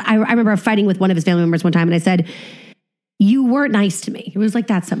narrative was, I remember fighting with one of his family members one time and I said, you weren't nice to me. It was like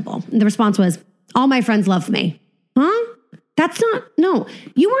that simple. And the response was, all my friends love me. Huh? No,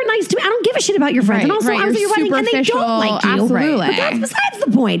 you weren't nice to me. I don't give a shit about your friends. And also, I was at your wedding and they don't like you. Absolutely. But that's besides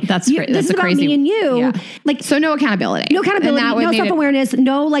the point. That's this that's is a about crazy, me and you. Yeah. Like, So no accountability. no accountability, no self-awareness,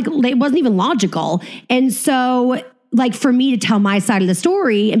 no, like, it wasn't even logical. And so, like, for me to tell my side of the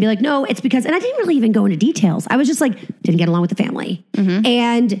story and be like, no, it's because, and I didn't really even go into details. I was just like, didn't get along with the family.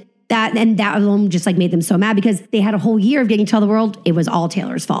 And that alone just like made them so mad because they had a whole year of getting to tell the world it was all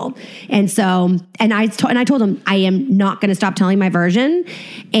Taylor's fault. And so, and I told him I am not going to stop telling my version,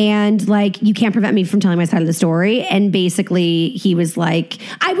 and like you can't prevent me from telling my side of the story. And basically, he was like,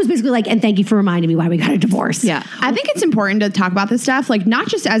 I was basically like, and thank you for reminding me why we got a divorce. Yeah. I think it's important to talk about this stuff, like not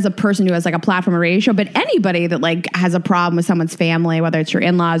just as a person who has like a platform or radio show, but anybody that like has a problem with someone's family, whether it's your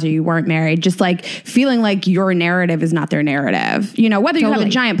in-laws or you weren't married, just like feeling like your narrative is not their narrative. You know, whether you have a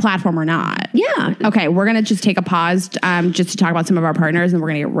giant platform platform or not. Yeah. Okay, we're going to just take a pause just to talk about some of our partners, and we're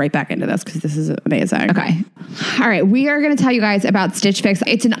going to get right back into this because this is amazing. Okay. All right, we are going to tell you guys about Stitch Fix.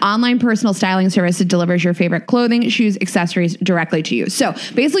 It's an online personal styling service that delivers your favorite clothing, shoes, accessories directly to you. So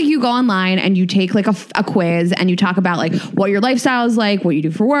basically you go online and you take like a quiz and you talk about like what your lifestyle is like, what you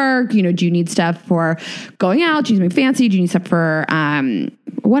do for work. You know, do you need stuff for going out? Do you need something fancy? Do you need stuff for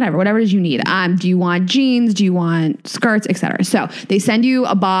whatever it is you need. Do you want jeans? Do you want skirts, etc.? So they send you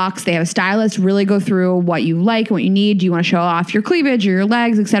a box. They have a stylist really go through what you like, what you need. Do you want to show off your cleavage or your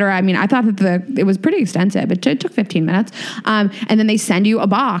legs, etc.? I mean, I thought that it was pretty extensive. It took 15 minutes. And then they send you a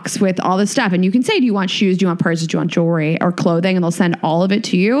box with all this stuff. And you can say, do you want shoes? Do you want purses? Do you want jewelry or clothing? And they'll send all of it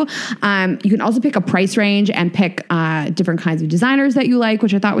to you. You can also pick a price range and pick different kinds of designers that you like,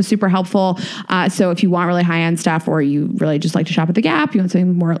 which I thought was super helpful. So if you want really high-end stuff or you really just like to shop at the Gap, you want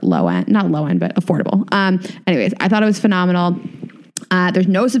something more low end, not low end, but affordable. Anyways, I thought it was phenomenal. There's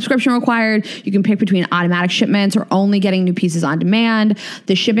no subscription required. You can pick between automatic shipments or only getting new pieces on demand.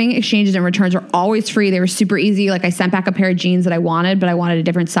 The shipping, exchanges, and returns are always free. They were super easy. Like I sent back a pair of jeans that I wanted, but I wanted a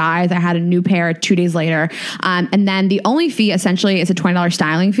different size. I had a new pair 2 days later. And then the only fee essentially is a $20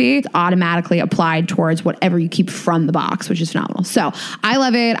 styling fee. It's automatically applied towards whatever you keep from the box, which is phenomenal. So I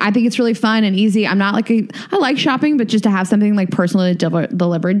love it. I think it's really fun and easy. I'm not like I like shopping, but just to have something like personally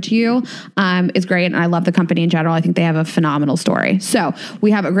delivered to you is great. And I love the company in general. I think they have a phenomenal story. So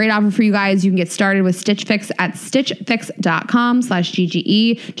we have a great offer for you guys. You can get started with Stitch Fix at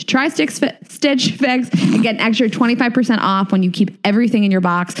stitchfix.com/GGE to try Stitch Fix and get an extra 25% off when you keep everything in your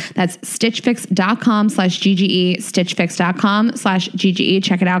box. That's stitchfix.com/GGE, stitchfix.com/GGE.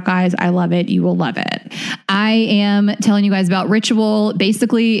 Check it out, guys. I love it. You will love it. I am telling you guys about Ritual.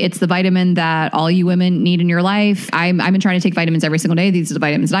 Basically, it's the vitamin that all you women need in your life. I've been trying to take vitamins every single day. These are the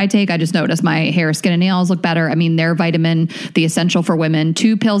vitamins that I take. I just noticed my hair, skin, and nails look better. I mean, their vitamin, the essential for women,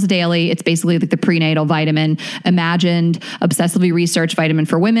 2 pills daily. It's basically like the prenatal vitamin, imagined, obsessively researched vitamin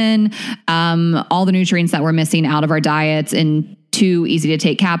for women. All the nutrients that we're missing out of our diets in 2 easy to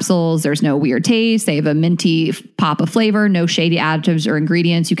take capsules. There's no weird taste. They have a minty pop of flavor, no shady additives or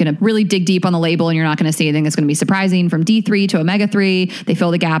ingredients. You can really dig deep on the label and you're not going to see anything that's going to be surprising. From D3 to omega-3, they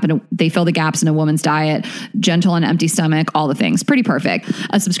fill the gaps in a woman's diet, gentle and empty stomach, all the things. Pretty perfect.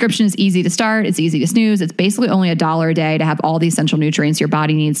 A subscription is easy to start. It's easy to snooze. It's basically only $1 a day to have all the essential nutrients your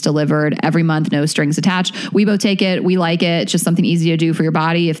body needs delivered every month, no strings attached. We both take it. We like it. It's just something easy to do for your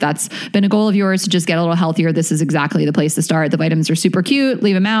body. If that's been a goal of yours to just get a little healthier, this is exactly the place to start. The vitamins are super cute.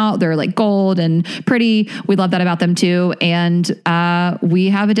 Leave them out. They're like gold and pretty. We love that about them too. And we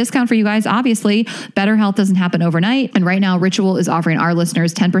have a discount for you guys. Obviously, better health doesn't happen overnight. And right now, Ritual is offering our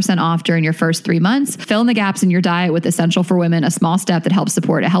listeners 10% off during your first 3 months. Fill in the gaps in your diet with Essential for Women, a small step that helps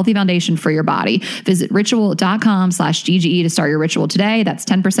support a healthy foundation for your body. Visit ritual.com/GGE to start your ritual today. That's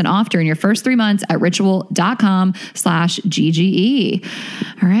 10% off during your first 3 months at ritual.com/GGE.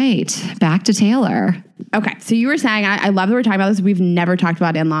 All right, back to Taylor. Okay, so you were saying, I love that we're talking about this. We've never talked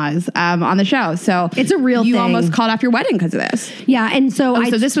about in-laws on the show. So it's a real you thing. almost called off your wedding because of this. Yeah, and so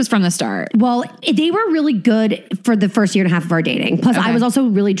so this was from the start. Well, they were really good for the first year and a half of our dating. Plus, I was also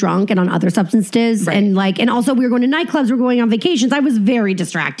really drunk and on other substances, and also we were going to nightclubs. We were going on vacations. I was very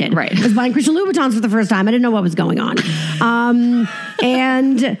distracted. Right, I was buying Christian Louboutins for the first time. I didn't know what was going on.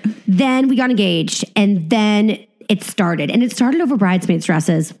 And then we got engaged, and then it started over bridesmaids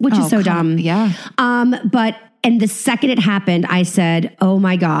dresses, which is so dumb. Yeah. And the second it happened, I said, oh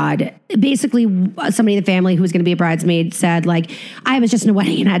my God. Basically, somebody in the family who was going to be a bridesmaid said, like, I was just in a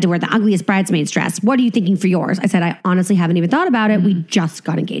wedding and I had to wear the ugliest bridesmaid's dress. What are you thinking for yours? I said, I honestly haven't even thought about it. We just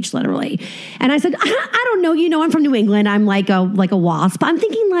got engaged, literally. And I said, I don't know. You know, I'm from New England. I'm like a wasp. I'm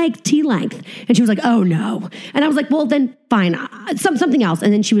thinking like T-length. And she was like, oh no. And I was like, well, then fine. Something else.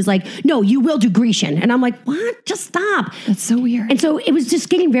 And then she was like, no, you will do Grecian. And I'm like, what? Just stop. That's so weird. And so it was just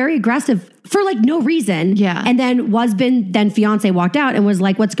getting very aggressive for like no reason. Yeah. And then fiance walked out and was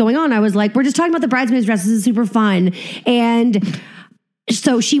like, what's going on? I was like, we're just talking about the bridesmaids dresses. This is super fun. And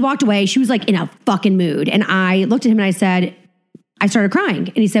so she walked away. She was like in a fucking mood. And I looked at him and I said, I started crying.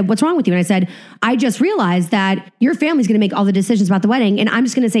 And he said, what's wrong with you? And I said, I just realized that your family's going to make all the decisions about the wedding. And I'm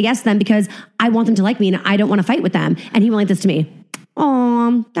just going to say yes to them because I want them to like me and I don't want to fight with them. And he went like this to me.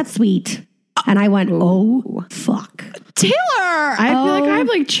 Oh, that's sweet. And I went, oh, fuck. Taylor! I feel like I have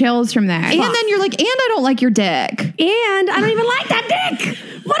like chills from that. And then you're like, and I don't like your dick. And I don't even like that dick.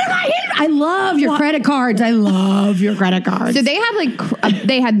 What am I in? I love your credit cards. I love your credit cards. So they had like,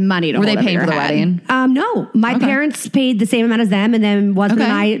 they had money to Were hold they paying for the wedding? No. My parents paid the same amount as them. And then and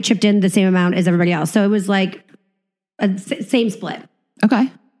I chipped in the same amount as everybody else. So it was like a same split. Okay.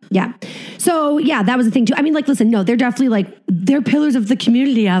 Yeah. So yeah, that was the thing too. I mean, like, listen, no, they're definitely like, they're pillars of the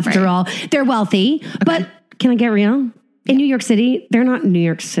community after all. They're wealthy, but can I get real? In New York City, they're not New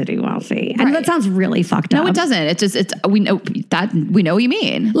York City wealthy. And that sounds really fucked up. No, it doesn't. We know what you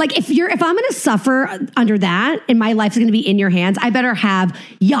mean. Like if I'm going to suffer under that and my life is going to be in your hands, I better have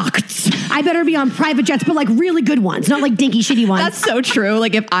yachts. I better be on private jets, but like really good ones, not like dinky shitty ones. That's so true.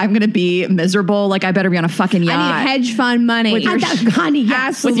 Like if I'm going to be miserable, like I better be on a fucking yacht. I need hedge fund money. With your honey,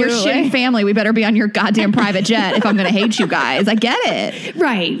 yes. With your shitty family, we better be on your goddamn private jet if I'm going to hate you guys. I get it.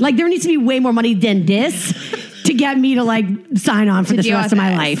 Right. Like there needs to be way more money than this to get me to like sign on for the rest of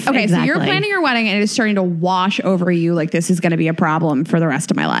my life. Okay, so you're planning your wedding and it is starting to wash over you like this is going to be a problem for the rest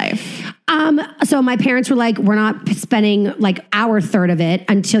of my life. So my parents were like, we're not spending like our third of it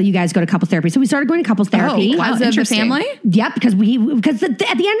until you guys go to couples therapy. So we started going to couples therapy. Because of the family? Yep, because at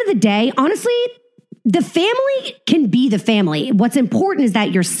the end of the day, honestly, the family can be the family. What's important is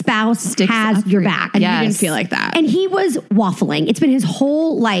that your spouse has your back. And you didn't feel like that. And he was waffling. It's been his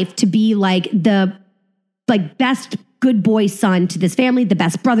whole life to be like the best good boy son to this family, the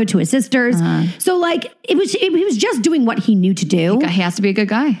best brother to his sisters. So like he was just doing what he knew to do. He has to be a good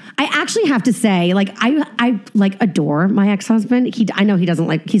guy. I actually have to say, like, I like adore my ex-husband. I know he doesn't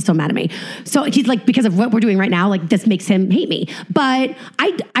like, he's so mad at me. So he's like, because of what we're doing right now, like this makes him hate me. But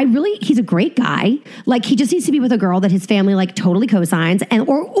I really, he's a great guy. Like he just needs to be with a girl that his family like totally co-signs and,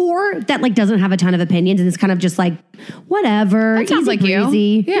 or that like doesn't have a ton of opinions and is kind of just like, whatever. That sounds like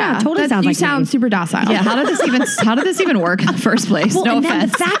breezy. you. Yeah, totally sounds like you sound me. super docile. Yeah. How did this even work in the first place? Well, No and offense. then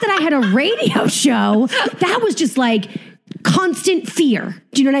the fact that I had a radio show, that was just like constant fear.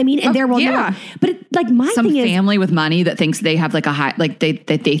 Do you know what I mean? And but like my Some thing is family with money that thinks they have like a high, like they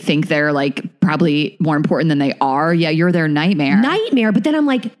think they're like probably more important than they are. Yeah, you're their nightmare. But then I'm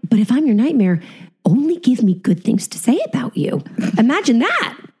like, but if I'm your nightmare, only give me good things to say about you. Imagine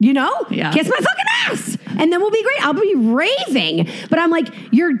that, you know? Yeah. Kiss my fucking ass. And then we'll be great. I'll be raving. But I'm like,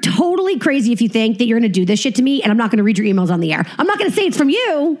 you're totally crazy if you think that you're going to do this shit to me and I'm not going to read your emails on the air. I'm not going to say it's from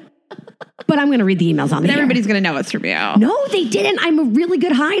you, but I'm going to read the emails on the air. Everybody's going to know it's from you. No, they didn't. I'm a really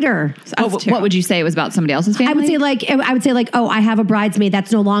good hider. What would you say it was about somebody else's family? I would say like, oh, I have a bridesmaid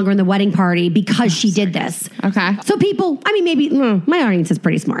that's no longer in the wedding party because she did this. Okay. So people, I mean, maybe my audience is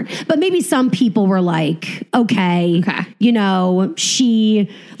pretty smart, but maybe some people were like, okay, you know, she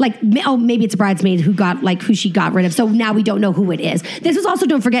like, oh, maybe it's a bridesmaid who she got rid of. So now we don't know who it is. This was also,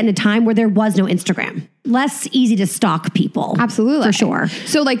 don't forget, in a time where there was no Instagram. Less easy to stalk people. Absolutely. For sure.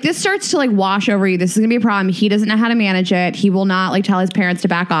 So like this starts to like wash over you. This is gonna be a problem. He doesn't know how to manage it. He will not like tell his parents to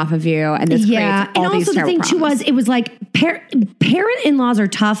back off of you. And this creates all and these also the thing terrible problems. too was it was like parent-in-laws are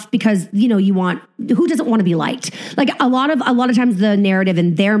tough because you know who doesn't want to be liked. Like a lot of times the narrative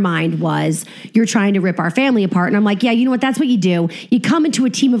in their mind was you're trying to rip our family apart, and I'm like, yeah, you know what? That's what you do. You come into a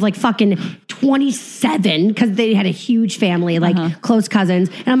team of like fucking 27 because they had a huge family, like close cousins,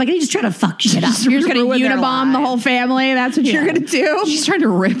 and I'm like, you just try to fuck shit up. You're just gonna unibomb the whole family. That's what you're gonna do. She's trying to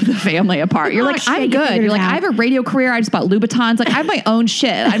rip the family apart. You're like, I'm good. You're like, I have a radio career. I just bought Louboutins. Like, I have my own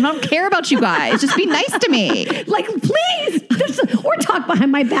shit. I don't care about you guys. Just be nice to me. Like, please. Or talk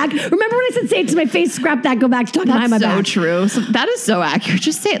behind my back. Remember when I said, say it to my face, scrap that, go back to talking behind my back. That's so true. So that is so accurate.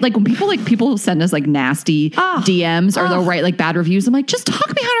 Just say it. Like when people send us like nasty DMs or they'll write like bad reviews. I'm like, just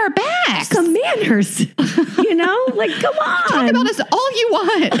talk behind our backs. Some manners. You know? Like, come on. Talk about us all you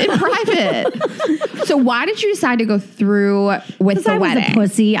want in private. So why did you decide to go through with the wedding? I was a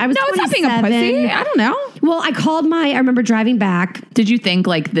pussy. I was No, it's not being a pussy. I don't know. Well, I remember driving back. Did you think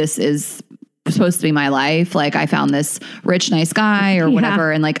like this is supposed to be my life? Like I found this rich, nice guy or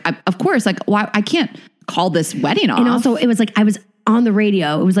whatever. And like, of course, like why I can't call this wedding off. And also it was like, I was on the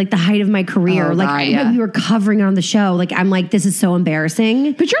radio. It was like the height of my career. We were covering it on the show. Like, I'm like, this is so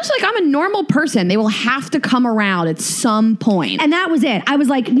embarrassing. But you're also like, I'm a normal person. They will have to come around at some point. And that was it. I was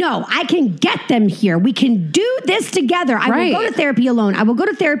like, no, I can get them here. We can do this together. I will go to therapy alone. I will go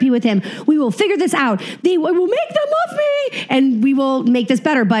to therapy with him. We will figure this out. They will make them love me and we will make this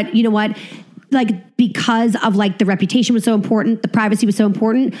better. But you know what? Like, because of like the reputation was so important, the privacy was so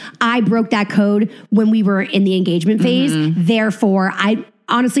important, I broke that code when we were in the engagement phase. Therefore,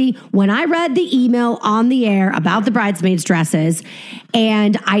 honestly, when I read the email on the air about the bridesmaids' dresses,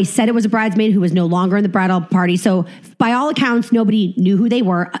 and I said it was a bridesmaid who was no longer in the bridal party, so by all accounts, nobody knew who they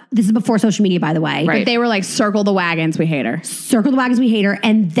were. This is before social media, by the way. But they were like, circle the wagons, we hate her. Circle the wagons, we hate her.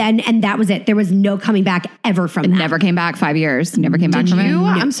 And that was it. There was no coming back ever from that. Never came back 5 years. Never came back from it.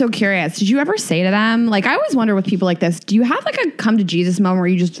 I'm so curious. Did you ever say to them, like, I always wonder with people like this, do you have like a come to Jesus moment where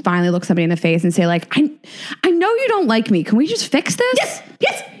you just finally look somebody in the face and say like, I know you don't like me. Can we just fix this?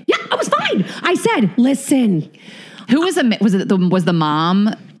 Yes. Yeah, I was fine. I said, listen. Who was the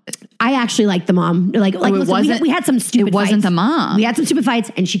mom I actually liked the mom. Listen, we had some stupid fights. It wasn't the mom. We had some stupid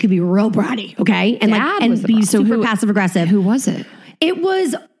fights, and she could be real bratty, okay? And Dad was the be problem. super passive aggressive. Who was it? It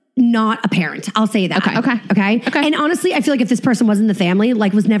was not a parent. I'll say that. Okay. And honestly, I feel like if this person was in the family,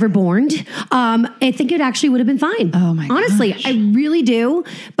 like was never born, I think it actually would have been fine. Oh my Honestly, gosh. I really do.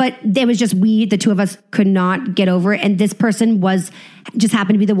 But it was just the two of us could not get over it. And this person just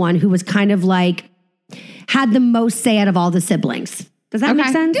happened to be the one who was kind of like, had the most say out of all the siblings. Does that make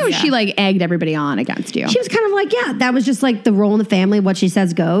sense? Dude, she like egged everybody on against you. She was kind of like, yeah, that was just like the role in the family. What she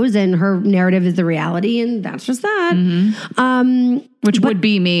says goes, and her narrative is the reality, and that's just that. Which would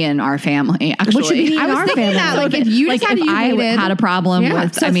be me and our family, actually. Which would be me I and was our thinking family. that, like, if you decided if you I hated- had a problem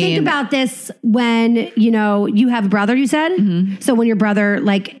with, So think about this when, you have a brother, you said? So when your brother,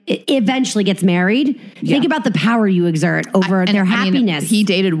 eventually gets married, think about the power you exert over their happiness. He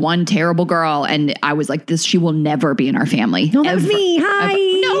dated one terrible girl, and I was like, "This, she will never be in our family." No, that was me. Hi.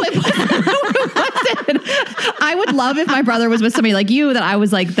 No, it wasn't. I would love if my brother was with somebody like you that I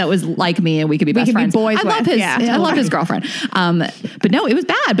was like, that was like me, and we could be best could be friends. boys I love with, his, yeah. I love his girlfriend. But no, it was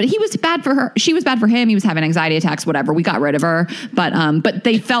bad. But he was bad for her. She was bad for him. He was having anxiety attacks. Whatever. We got rid of her. But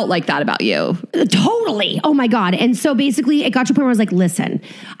they felt like that about you. Totally. Oh my God. And so basically it got to a point where I was like, listen,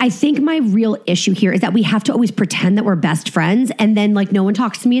 I think my real issue here is that we have to always pretend that we're best friends. And then no one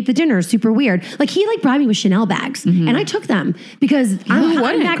talks to me at the dinner. Super weird. He bribed me with Chanel bags and I took them and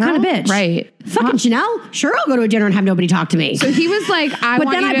I'm that kind of bitch. Right. Fucking Chanel. Sure. I'll go to a dinner and have nobody talk to me. So he was like, But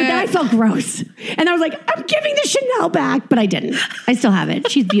then I felt gross. And I was like, I'm giving the Chanel back. But I didn't. I still have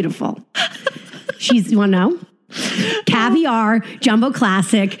it. She's beautiful. You want to know? Caviar, jumbo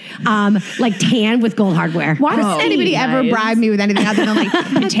classic, tan with gold hardware. Why does anybody ever bribe me with anything other than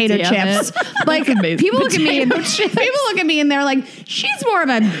potato Damn chips? it. People look at me and they're like, she's more of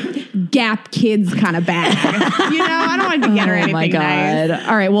a Gap Kids kind of bag. I don't want to get her anything Oh my God. nice.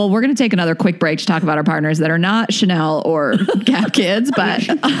 All right. Well, we're going to take another quick break to talk about our partners that are not Chanel or Gap Kids, but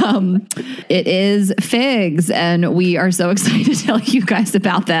it is Figs, and we are so excited to tell you guys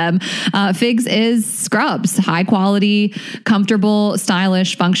about them. Figs is scrubs, high quality, comfortable,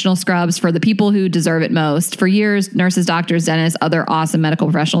 stylish, functional scrubs for the people who deserve it most. For years, nurses, doctors, dentists, other awesome medical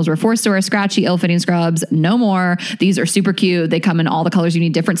professionals were forced to wear scratchy, ill-fitting scrubs. No more. These are super cute. They come in all the colors you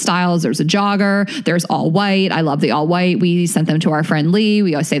need, different styles. There's a jogger. There's all white. I love the all white. We sent them to our friend Lee.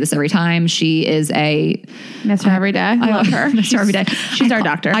 We always say this every time. She is a Miss her every day. I love her. Miss her every day. She's our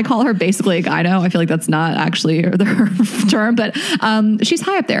doctor. I call her basically a gyno. I feel like that's not actually her term, but she's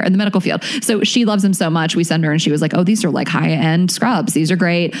high up there in the medical field. So she loves them so much. We send her and she was like, oh, these are high-end scrubs. These are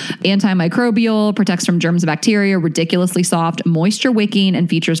great. Antimicrobial, protects from germs and bacteria, ridiculously soft, moisture wicking, and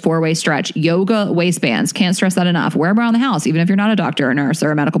features 4-way stretch. Yoga waistbands. Can't stress that enough. Wear them around the house, even if you're not a doctor or nurse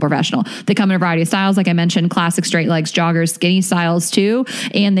or a medical professional. They come in a variety of styles, like I mentioned, classic straight legs, joggers, skinny styles too.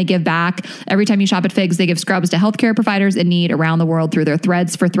 And they give back. Every time you shop at Figs, they give scrubs to healthcare providers in need around the world through their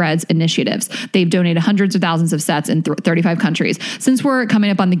Threads for Threads initiatives. They've donated hundreds of thousands of sets in 35 countries. Since we're coming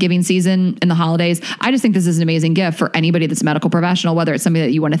up on the giving season in the holidays, I just think this is an amazing gift for anybody that's a medical professional, whether it's somebody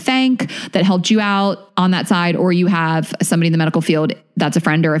that you want to thank that helped you out on that side, or you have somebody in the medical field that's a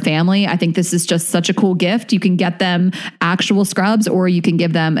friend or a family. I think this is just such a cool gift. You can get them actual scrubs or you can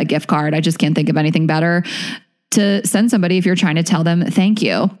give them a gift card. I just can't think of anything better to send somebody if you're trying to tell them thank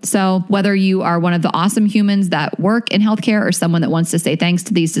you. So whether you are one of the awesome humans that work in healthcare or someone that wants to say thanks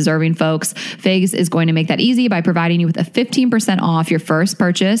to these deserving folks, Figs is going to make that easy by providing you with a 15% off your first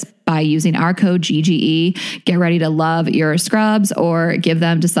purchase by using our code GGE. Get ready to love your scrubs or give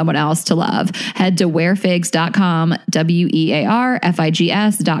them to someone else to love. Head to wearfigs.com,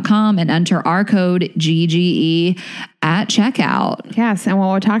 wearfigs.com, and enter our code GGE at checkout. Yes, and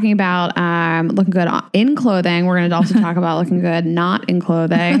while we're talking about looking good in clothing, we're going to also talk about looking good not in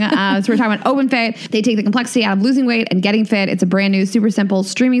clothing. So we're talking about OpenFit. They take the complexity out of losing weight and getting fit. It's a brand new, super simple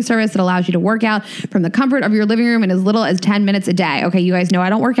streaming service that allows you to work out from the comfort of your living room in as little as 10 minutes a day. Okay, you guys know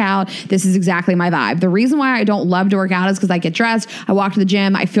I don't work out. This is exactly my vibe. The reason why I don't love to work out is because I get dressed, I walk to the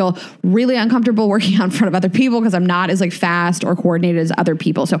gym, I feel really uncomfortable working out in front of other people because I'm not as fast or coordinated as other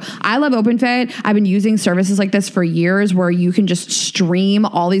people. So I love OpenFit. I've been using services like this for years where you can just stream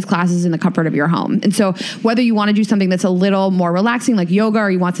all these classes in the comfort of your home. And so whether you want to do something that's a little more relaxing like yoga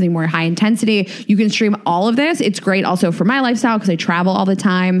or you want something more high intensity, you can stream all of this. It's great also for my lifestyle because I travel all the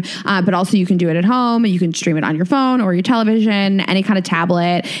time, but also you can do it at home. You can stream it on your phone or your television, any kind of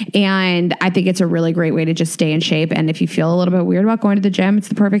tablet. And I think it's a really great way to just stay in shape. And if you feel a little bit weird about going to the gym, it's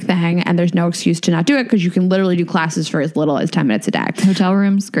the perfect thing. And there's no excuse to not do it because you can literally do classes for as little as 10 minutes a day. Hotel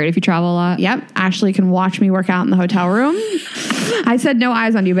rooms, great if you travel a lot. Yep. Ashley can watch me work out in the hotel room. I said no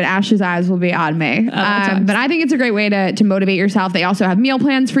eyes on you, but Ashley's eyes will be on me. But I think it's a great way to motivate yourself. They also have meal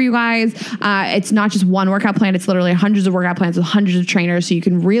plans for you guys. It's not just one workout plan. It's literally hundreds of workout plans with hundreds of trainers. So you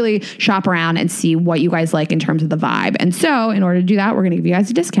can really shop around and see what you guys like in terms of the vibe. And so in order to do that, we're going to give you guys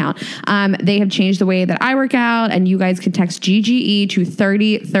a discount. They have changed the way that I work out, and you guys can text GGE to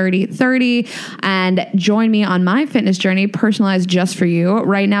 303030 and join me on my fitness journey personalized just for you.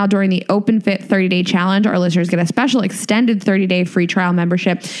 Right now during the OpenFit 30-day challenge, our listeners get a special extended 30-day free trial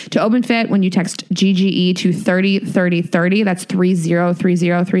membership to OpenFit when you text GGE to 303030. That's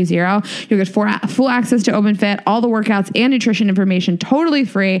 303030. You'll get full access to OpenFit, all the workouts and nutrition information totally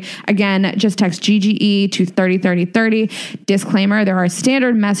free. Again, just text GGE to 303030. Disclaimer, there are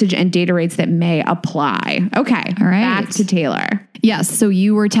standard message and data rates that may apply. Okay, all right. Back to Taylor. Yes. So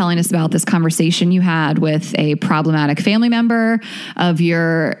you were telling us about this conversation you had with a problematic family member of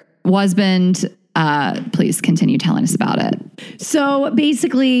your husband. Please continue telling us about it. So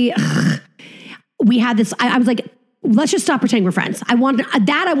basically, we had this. I was like, let's just stop pretending we're friends. I want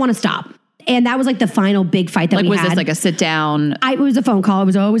to stop. And that was like the final big fight that we had. Was this like a sit down? It was a phone call. It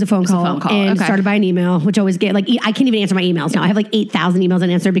was always a phone call. And started by an email, which I always get like, I can't even answer my emails now. I have like 8,000 emails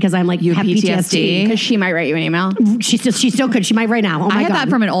unanswered because I'm like, you have PTSD. Because she might write you an email. She still could. She might right now. Oh my I had God. that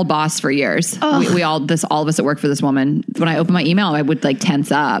from an old boss for years. We all of us that work for this woman. When I open my email, I would like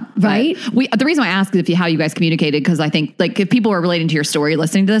tense up. Right. The reason why I ask is how you guys communicated, because I think like if people are relating to your story,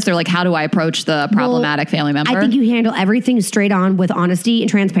 listening to this, they're like, how do I approach the problematic family member? I think you handle everything straight on with honesty and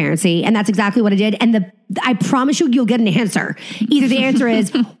transparency. And that's exactly what I did. And I promise you'll get an answer. Either the answer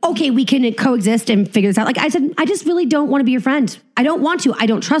is, okay, we can coexist and figure this out. Like I said, I just really don't want to be your friend. I don't want to. I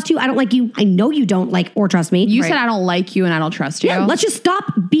don't trust you. I don't like you. I know you don't like or trust me. You said I don't like you and I don't trust you. Yeah, let's just stop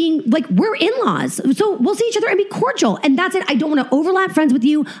being like, we're in-laws. So we'll see each other and be cordial. And that's it. I don't want to overlap friends with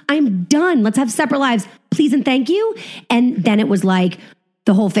you. I'm done. Let's have separate lives. Please and thank you. And then it was like,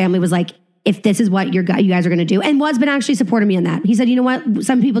 the whole family was like, if this is what you guys are going to do. And husband actually supported me in that. He said, you know what?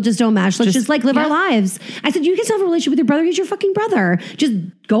 Some people just don't match. Let's just like live our lives. I said, you can still have a relationship with your brother. He's your fucking brother. Just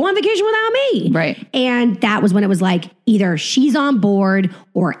go on vacation without me. Right. And that was when it was like, either she's on board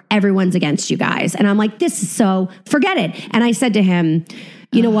or everyone's against you guys. And I'm like, this is so, forget it. And I said to him,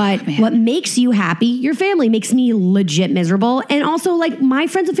 you know what? Man. What makes you happy, your family, makes me legit miserable. And also, like, my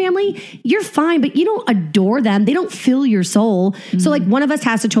friends and family, you're fine, but you don't adore them. They don't fill your soul. Mm-hmm. So, like, one of us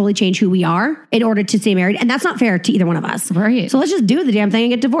has to totally change who we are in order to stay married. And that's not fair to either one of us. Right. So let's just do the damn thing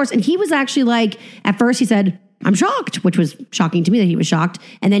and get divorced. And he was actually like, at first he said, I'm shocked, which was shocking to me that he was shocked.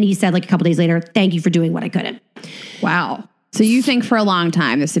 And then he said, like, a couple days later, thank you for doing what I couldn't. Wow. So you think for a long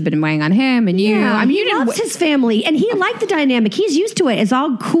time this had been weighing on him and you? Yeah, I mean, he loves his family and he liked the dynamic. He's used to it. It's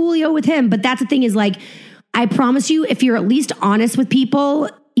all coolio with him. But that's the thing is like, I promise you, if you're at least honest with people,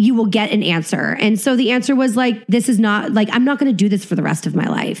 you will get an answer. And so the answer was like, this is not like, I'm not going to do this for the rest of my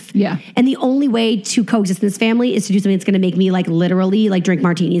life. Yeah. And the only way to coexist in this family is to do something that's going to make me like literally like drink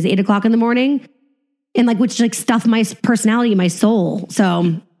martinis at 8 o'clock in the morning and like, which like stuff my personality, my soul.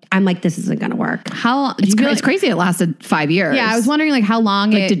 So I'm like, this isn't going to work. How it's crazy. It lasted 5 years. Yeah, I was wondering like how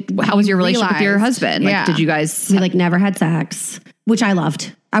long how was your relationship with your husband? Like, did you guys? We like never had sex, which I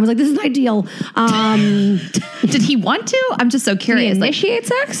loved. I was like, this is ideal. Did he want to? I'm just so curious. Did he initiate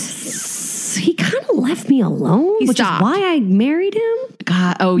sex? He kind of left me alone, which is why I married him.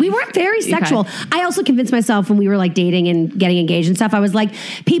 God, we weren't very sexual. Okay. I also convinced myself when we were like dating and getting engaged and stuff, I was like,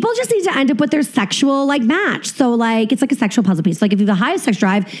 people just need to end up with their sexual like match. So like, it's like a sexual puzzle piece. Like if you have the highest sex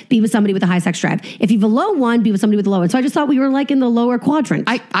drive, be with somebody with a high sex drive. If you have a low one, be with somebody with a low one. So I just thought we were like in the lower quadrant.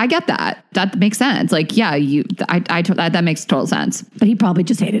 I get that. That makes sense. Like, yeah, that makes total sense. But he probably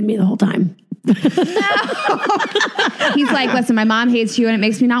just hated me the whole time. No. He's like, listen, my mom hates you and it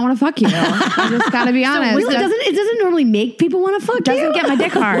makes me not want to fuck you. I just gotta be honest. So really, it doesn't normally make people want to fuck you. Doesn't get my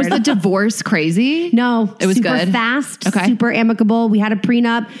dick hard. Was the divorce crazy? No. It was super good. Fast. Okay. Super amicable. We had a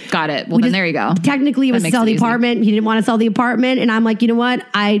prenup. Got it. Well, then there you go. Technically it was to sell the apartment. He didn't want to sell the apartment. And I'm like, you know what?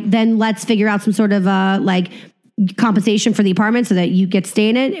 Let's figure out some sort of like compensation for the apartment so that you get to stay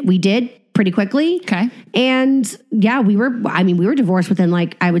in it. We did pretty quickly. Okay. And yeah, we were divorced within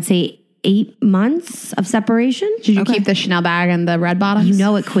like, I would say 8 months of separation. Did you keep the Chanel bag and the red bottoms? You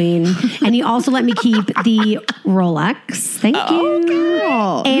know it, queen. And he also let me keep the Rolex. Thank you.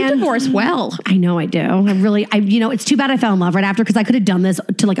 Girl. And you divorced well. I know I do. It's too bad I fell in love right after because I could have done this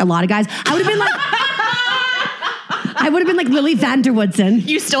to like a lot of guys. I would have been like, I would have been like Lily Vanderwoodson.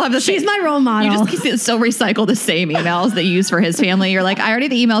 You still have the She's same. my role model. You just still recycle the same emails that you use for his family. You're like, I already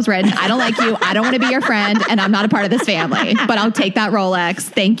the email's written. I don't like you. I don't want to be your friend, and I'm not a part of this family. But I'll take that Rolex.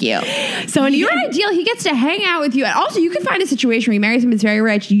 Thank you. So You're ideal. He gets to hang out with you. And also, you can find a situation where you marry someone who's very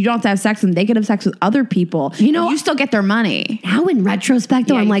rich. You don't have to have sex, and they can have sex with other people. You know- and you still get their money. now in retrospect,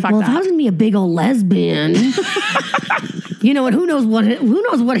 though, Yeah, I'm you like, fucked well, if I up. was gonna be a big old lesbian, you know, and who knows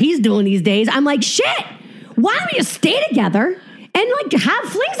what he's doing these days? I'm like, shit. Why don't we just stay together and like have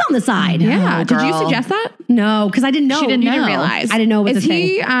flings on the side? Yeah. Did you girl. suggest that? No, because I didn't know. She didn't You know. Realize. I didn't know it was Is a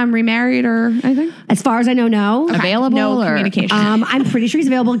he remarried or anything? As far as I know, no. Available No or communication. I'm pretty sure he's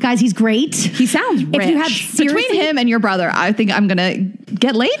available. Guys, he's great. He sounds rich. If you have Between seriously, him and your brother, I think I'm gonna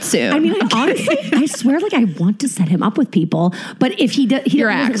get laid soon. I mean, honestly, I swear, like I want to set him up with people, but if he Your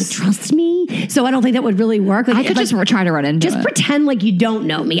doesn't ex. trust me, so I don't think that would really work. Like, I could like, just try to run into just it. pretend like you don't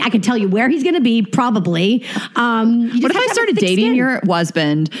know me. I can tell you where he's going to be, probably. What if I started dating your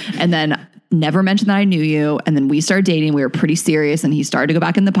husband and then never mentioned that I knew you, and then we started dating, we were pretty serious, and he started to go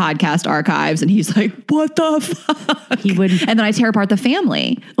back in the podcast archives, and he's like, what the fuck? He would. And then I tear apart the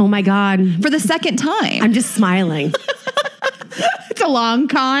family Oh my god, for the second time. I'm just smiling. It's a long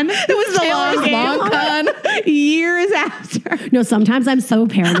con. It was Taylor's long con. Years after. No, sometimes I'm so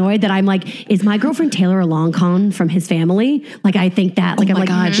paranoid that I'm like, is my girlfriend Taylor a long con from his family? Like I think that. Like Oh I'm my like,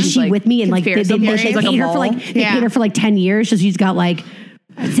 God, is she's she like with me? And like they conspiracy theories. Like a paid her for mole. like they Yeah. paid her for like 10 years, so she's got like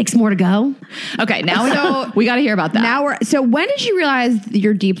 6 more to go. Okay, now we got to hear about that. Now so when did you realize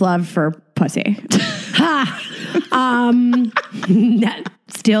your deep love for pussy?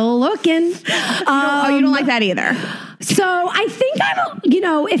 Still looking. Oh, you don't like that either. So I think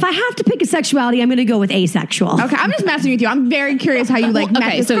if I have to pick a sexuality, I'm going to go with asexual. Okay, I'm just messing with you. I'm very curious how you met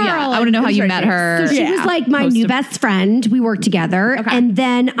okay, this so girl. yeah, I want to know how you met her. So she Yeah. was like my new best friend. We worked together. Okay. And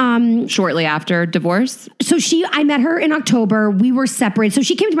then Shortly after divorce. so I met her in October. We were separated. So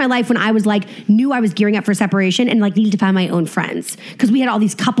she came into my life when I was like, knew I was gearing up for separation and like needed to find my own friends. Because we had all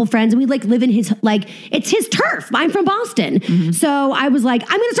these couple friends and we like live in his, like, it's his turf. I'm from Boston. So I was like,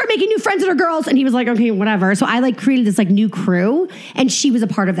 I'm going to start making new friends that are girls. And he was like, okay, whatever. So I like created this like new crew and she was a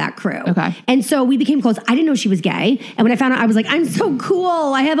part of that crew. Okay. And so we became close. I didn't know she was gay. And when I found out, I was like, I'm so cool.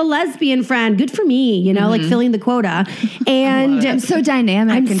 I have a lesbian friend. Good for me, you know, like filling the quota. And I'm so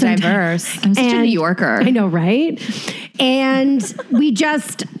dynamic and so diverse. I'm such a and- New Yorker. I know, right? And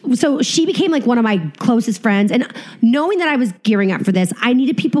so she became like one of my closest friends. And knowing that I was gearing up for this, I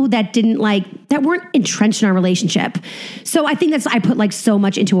needed people that that weren't entrenched in our relationship. So I think I put like so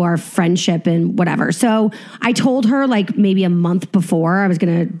much into our friendship and whatever. So I told her like maybe a month before I was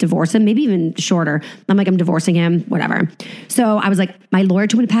going to divorce him, maybe even shorter. I'm like, I'm divorcing him, whatever. So I was like, my lawyer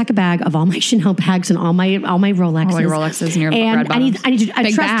told me to pack a bag of all my Chanel bags and all my Rolexes. All your Rolexes and your red I need bottoms. a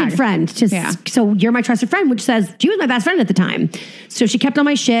Big trusted bag. friend. So you're my trusted friend, which says she was my best friend at the time. So she kept all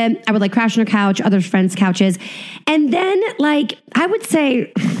my shit. I would like crash on her couch, other friends' couches. And then like, I would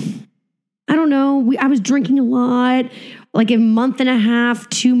say, I don't know, I was drinking a lot. Like a month and a half,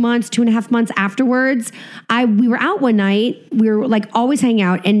 2 months, 2.5 months afterwards, we were out one night. We were like always hanging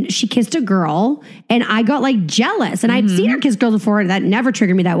out, and she kissed a girl, and I got like jealous. And I'd seen her kiss girls before, and that never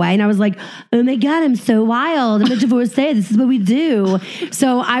triggered me that way. And I was like, oh my god, I'm so wild. I'm a divorcee. This is what we do.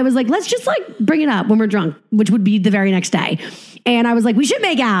 So I was like, let's just like bring it up when we're drunk, which would be the very next day. And I was like, we should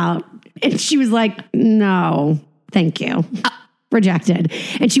make out. And she was like, no, thank you. Rejected.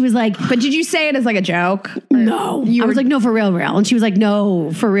 And she was like, But did you say it as like a joke? no. I was like, no, for real. And she was like,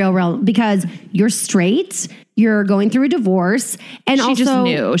 no, for real. Because you're straight, you're going through a divorce. And She also, just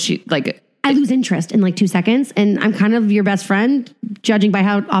knew. She like I lose interest in like 2 seconds. And I'm kind of your best friend, judging by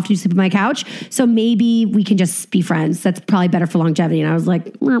how often you sleep on my couch. So maybe we can just be friends. That's probably better for longevity. And I was like,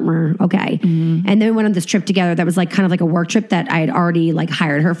 okay. And then we went on this trip together that was like kind of like a work trip that I had already like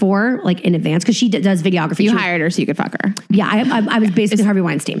hired her for like in advance because she does videography. You She- hired her so you could fuck her. Yeah, I was basically Harvey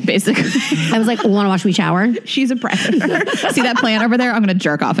Weinstein. basically. I was like, want to watch me shower? She's a predator. See that plan over there? I'm going to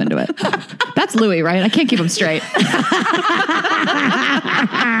jerk off into it. That's Louis, right? I can't keep him straight.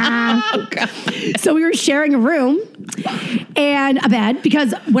 So we were sharing a room and a bed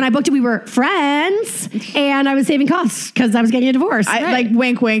because when I booked it, we were friends and I was saving costs because I was getting a divorce. Like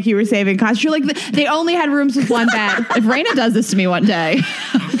wink, wink. You were saving costs. You're like they only had rooms with one bed. If Raina does this to me one day,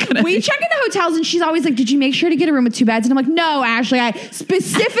 We check in the hotels and she's always like, did you make sure to get a room with 2 beds? And I'm like, no, Ashley, I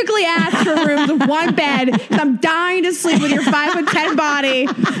specifically asked for rooms with 1 bed because I'm dying to sleep with your 5'10" body.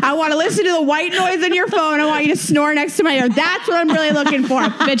 I want to listen to the white noise in your phone. I want you to snore next to my ear. That's what I'm really looking for.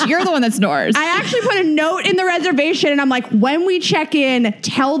 Bitch, you're the one that snores. I actually put a note in the reservation and I'm like, when we check in,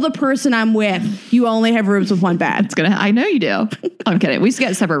 tell the person I'm with, you only have rooms with 1 bed. I know you do. I'm kidding. We used to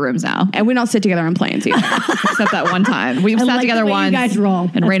get separpe rooms now. And we don't sit together on planes either. Except that one time. We sat together once. You guys roll.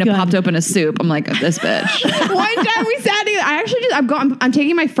 And That's Raina good. popped open a soup. I'm like, this bitch. One time we sat together. I actually I'm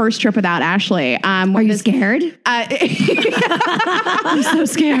taking my first trip without Ashley. Are you scared? I'm so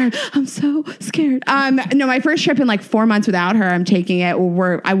scared. I'm so scared. No, my first trip in like 4 months without her, I'm taking it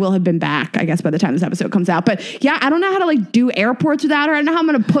where I will have been back, I guess, by the time this episode comes out. But yeah, I don't know how to like do airports without her. I don't know how I'm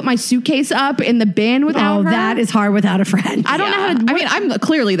going to put my suitcase up in the bin without her. That is hard without a friend. I don't know how to. I mean, I'm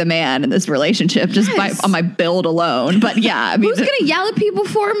clearly the man in this relationship just on my build alone. But yeah, I mean, who's going to yell at people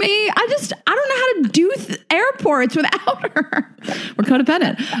for me? I don't know how to do airports without her. We're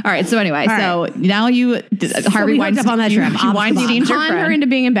codependent. All right. So anyway, now Harvey we hooked up on that trip. Weinstein's your Con her friend. into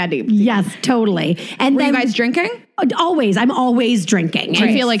being in bed. Yes, totally. And Were then you guys drinking? Always. I'm always drinking.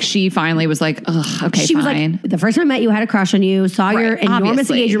 I feel like she finally was like, ugh, okay, she was fine. like, the first time I met you, I had a crush on you, saw your enormous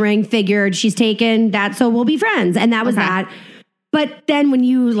obviously. engagement ring, figured she's taken that, so we'll be friends. And that was that. But then when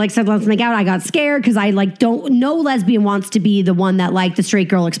you like said let's make out, I got scared because I like no lesbian wants to be the one that like the straight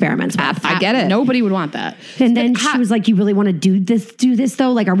girl experiments with. I get it. Nobody would want that. And then she was like, you really want to do this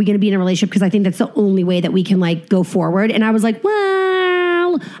though? Like, are we going to be in a relationship? Because I think that's the only way that we can like go forward. And I was like,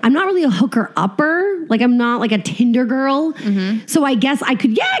 well, I'm not really a hooker upper. Like, I'm not like a Tinder girl. So I guess I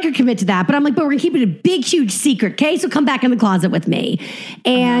could commit to that. But I'm like, but we're gonna keep it a big, huge secret. Okay. So come back in the closet with me.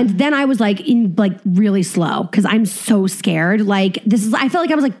 And then I was like really slow because I'm so scared. Like I felt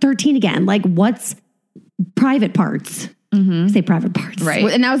like I was like 13 again. Like what's private parts? Say private parts. Right.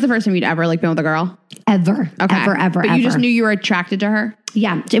 And that was the first time you'd ever like been with a girl? Ever. Okay. Ever. But you just knew you were attracted to her?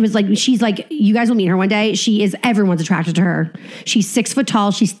 Yeah, it was like, she's like, you guys will meet her one day. Everyone's attracted to her. She's 6 foot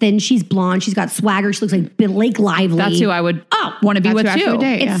tall. She's thin. She's blonde. She's got swagger. She looks like Blake Lively. That's who I would want to be with too.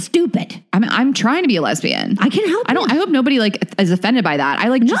 It's stupid. I mean, I'm trying to be a lesbian. I can help. I hope nobody like is offended by that. I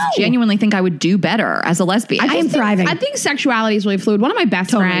like just genuinely think I would do better as a lesbian. I am thriving. I think sexuality is really fluid. One of my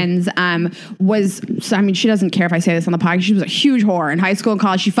best friends she doesn't care if I say this on the podcast. She was a huge whore in high school and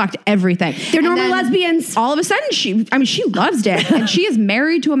college. She fucked everything. They're normal lesbians. All of a sudden, she loves it. And she is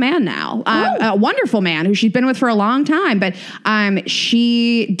married to a man now, a wonderful man who she's been with for a long time. But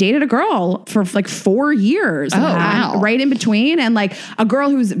she dated a girl for like 4 years. Right in between. And like a girl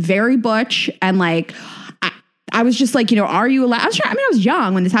who's very butch and like, I was just like, are you allowed? I was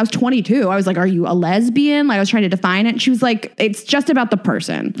young when I was 22. I was like, are you a lesbian? Like I was trying to define it. And she was like, it's just about the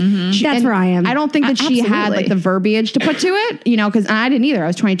person. That's where I am. I don't think that she had like the verbiage to put to it, because I didn't either. I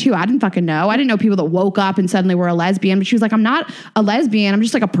was 22. I didn't fucking know. I didn't know people that woke up and suddenly were a lesbian. But she was like, I'm not a lesbian. I'm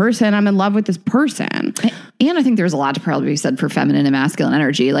just like a person. I'm in love with this person. And I think there's a lot to probably be said for feminine and masculine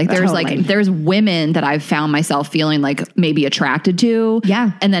energy. Like there's women that I've found myself feeling like maybe attracted to.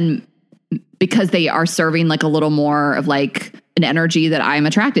 Yeah. And then because they are serving like a little more of like an energy that I'm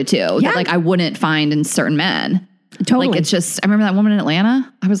attracted to that like I wouldn't find in certain men. Totally. Like it's just, I remember that woman in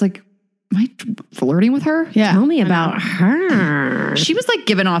Atlanta. I was like, am I flirting with her? Yeah. Tell me about her. She was like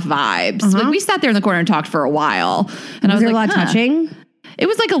giving off vibes. Like we sat there in the corner and talked for a while. And I was there like, a lot of touching? It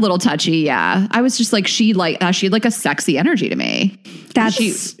was like a little touchy, yeah. I was just like, she had like a sexy energy to me. I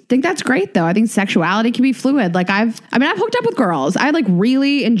think that's great though. I think sexuality can be fluid. Like I've hooked up with girls. I like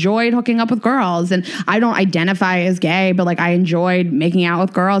really enjoyed hooking up with girls, and I don't identify as gay, but like I enjoyed making out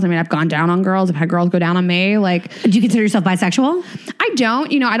with girls. I mean, I've gone down on girls. I've had girls go down on me. Like, do you consider yourself bisexual? I don't.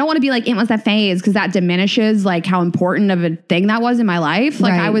 I don't want to be like, it was that phase because that diminishes like how important of a thing that was in my life.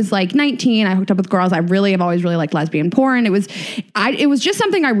 Like I was like 19. I hooked up with girls. I really have always really liked lesbian porn. It was just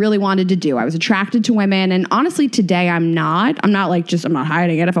something I really wanted to do. I was attracted to women, and honestly, today I'm not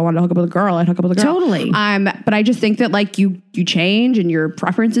hiding it. If I wanted to hook up with a girl, I'd hook up with a girl. Totally. But I just think that like you change and your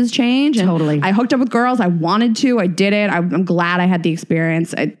preferences change. And totally. I hooked up with girls. I wanted to. I did it. I'm glad I had the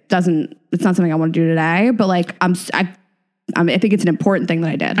experience. It's not something I want to do today. But like I think it's an important thing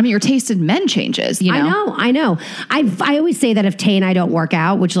that I did. I mean, your taste in men changes, I know. I always say that if Tay and I don't work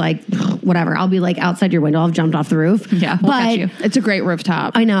out, which like, whatever, I'll be like outside your window. I've jumped off the roof. Yeah, we'll catch you. It's a great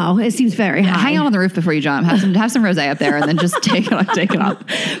rooftop. I know. It seems very high. Hang out on the roof before you jump. Have some rosé up there and then just take it up.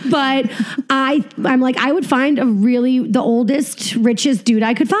 But I'm like, I would find the oldest, richest dude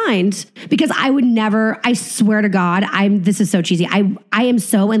I could find because I would never, I swear to God, this is so cheesy. I am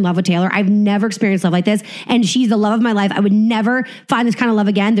so in love with Taylor. I've never experienced love like this. And she's the love of my life. I would never find this kind of love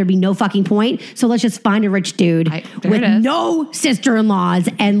again. There'd be no fucking point. So let's just find a rich dude with no sister-in-laws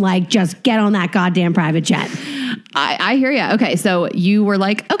and like just just get on that goddamn private jet. I hear you. Okay, so you were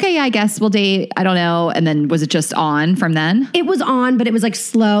like, okay, I guess we'll date. I don't know. And then was it just on from then? It was on, but it was like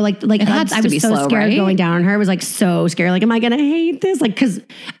slow. Like had I to was be so slow, scared right? going down on her. I was like so scared. Like, am I going to hate this? Like, because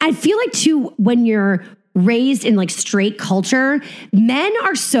I feel like too, when you're raised in like straight culture, men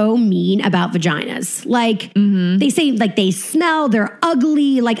are so mean about vaginas. Like they say like they smell, they're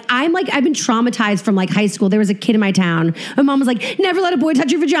ugly. Like I've been traumatized from like high school. There was a kid in my town. My mom was like, never let a boy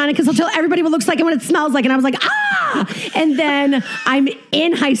touch your vagina because he'll tell everybody what it looks like and what it smells like. And I was like, ah. And then I'm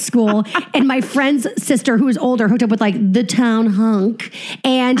in high school and my friend's sister who was older hooked up with like the town hunk.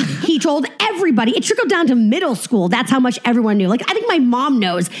 And he told everybody, it trickled down to middle school. That's how much everyone knew. Like I think my mom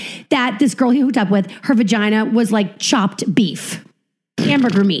knows that this girl he hooked up with, her vagina was like chopped beef,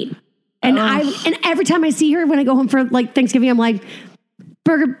 hamburger meat. And and every time I see her when I go home for like Thanksgiving, I'm like,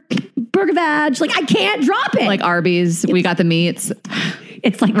 burger vag. Like I can't drop it. Like Arby's, we got the meats.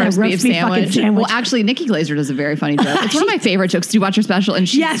 It's like that roast beef fucking sandwich. Well, actually, Nikki Glaser does a very funny joke. It's one of my favorite jokes. Do you watch her special? And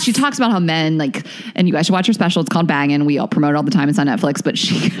she talks about how men like, and you guys should watch her special. It's called Bangin'. We all promote it all the time. It's on Netflix. But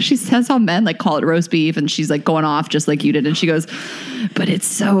she says how men like call it roast beef, and she's like going off just like you did. And she goes, but it's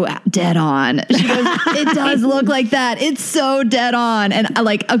so dead on. She goes, it does look like that. It's so dead on. And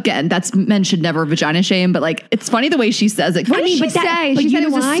like again, that's men should never vagina shame. But like, it's funny the way she says it. What did she say? She said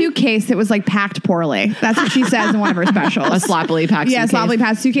it was a suitcase that was like packed poorly. That's what she says in one of her specials. A sloppily packed suitcase. Yeah, sloppily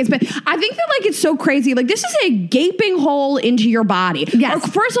packed suitcase. But I think that like it's so crazy. Like this is a gaping hole into your body.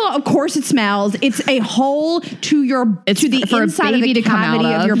 Yes. First of all, of course it smells. It's a hole to the for a inside of baby the to come cavity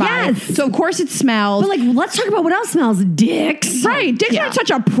out of your of. body. Yes. So of course it smells. But like, let's talk about what else smells. Dicks. Right. Dicks are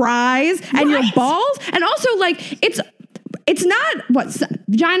such a prize. And your balls. And also like it's not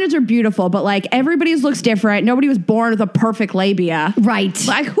vaginas are beautiful, but like everybody's looks different. Nobody was born with a perfect labia. Right.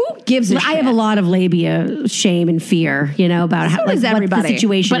 Like who gives a shit? I have a lot of labia shame and fear, about how does what everybody. the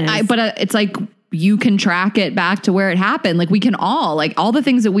situation is. But it's like you can track it back to where it happened. Like we can all the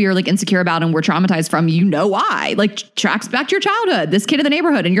things that we are like insecure about and we're traumatized from, why, like tracks back to your childhood, this kid in the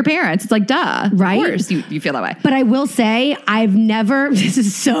neighborhood and your parents. It's like, duh, right? Of course you feel that way. But I will say this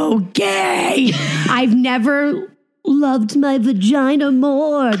is so gay. I've never loved my vagina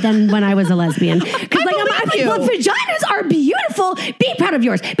more than when I was a lesbian. Because like, I'm like, look, vaginas are beautiful. Be proud of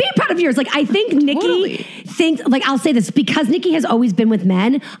yours. Be proud of yours. Like, I think Nikki thinks, like, I'll say this, because Nikki has always been with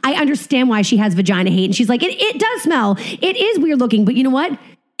men, I understand why she has vagina hate. And she's like, it does smell. It is weird looking, but you know what?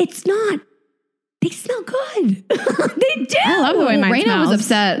 It's not. They smell good. They do. I love the way mine Raina smells. was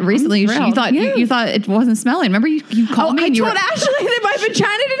upset recently. You thought you thought it wasn't smelling. Remember you called me and you told Ashley that my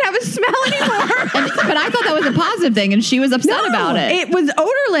vagina didn't have a smell anymore. but I thought that was a positive thing, and she was upset about it. It was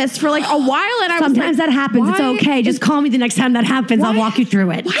odorless for like a while, and Sometimes that happens. It's okay. Just call me the next time that happens. I'll walk you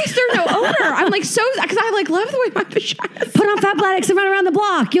through it. Why is there no odor? I'm like so because I like love the way my vagina. Put on fat Bladix and run around the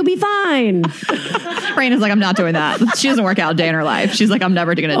block. You'll be fine. Raina's like, I'm not doing that. She doesn't work out a day in her life. She's like, I'm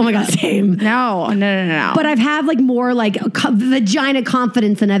never going to. Oh my god, same. No. But I've had like more like vagina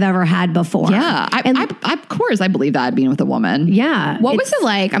confidence than I've ever had before. Yeah, I of course I believe that being with a woman. Yeah. What was it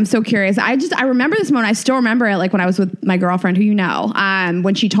like? I'm so curious. I remember this moment. I still remember it like when I was with my girlfriend who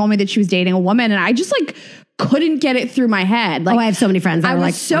when she told me that she was dating a woman, and I just like couldn't get it through my head. Like, I have so many friends that I were was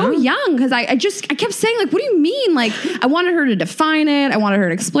like, so young because I kept saying like, what do you mean? Like, I wanted her to define it. I wanted her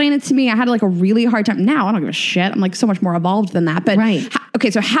to explain it to me. I had like a really hard time. Now I don't give a shit. I'm like so much more evolved than that. But right. Okay,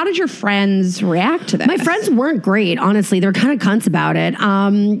 so how did your friends react to this? My friends weren't great, honestly. They're kind of cunts about it.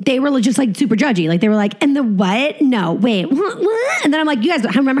 They were just like super judgy. Like they were like, and the what? No, wait, what? And then I'm like, you guys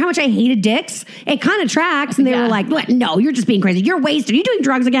remember how much I hated dicks? It kind of tracks. And they were like, what? No, you're just being crazy. You're wasted. Are you doing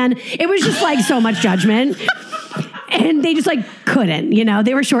drugs again? It was just like so much judgment. And they just like couldn't,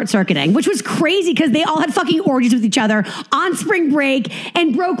 they were short circuiting, which was crazy because they all had fucking orgies with each other on spring break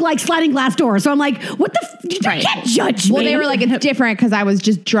and broke like sliding glass doors. So I'm like, what the you can't judge me. Well, they were like, it's different because I was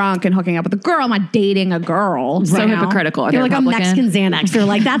just drunk and hooking up with a girl. I'm not dating a girl. So hypocritical. They're like, I'm Mexican Xanax. They're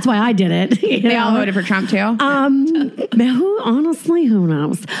like, that's why I did it. They all voted for Trump too. Who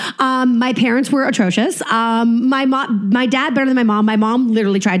knows? My parents were atrocious. My dad better than my mom. My mom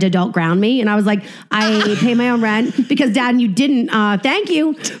literally tried to adult ground me, and I was like, I pay my own rent. Because Dad, you didn't. Thank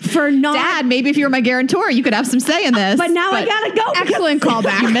you for not. Dad, maybe if you were my guarantor, you could have some say in this. But now I gotta go. Excellent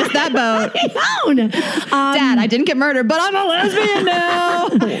callback. You missed that boat. Dad, I didn't get murdered, but I'm a lesbian now.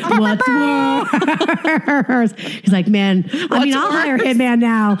 What's worse? He's like, man. I'll hire Hitman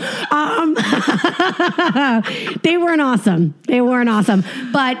now. They weren't awesome.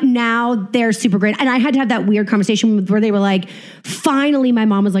 But now they're super great. And I had to have that weird conversation where they were like, finally, my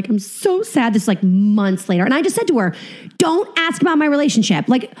mom was like, I'm so sad. This is like months later. And I just said to her, Taylor, don't ask about my relationship.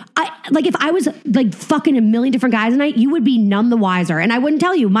 Like if I was like fucking a million different guys a night, you would be none the wiser. And I wouldn't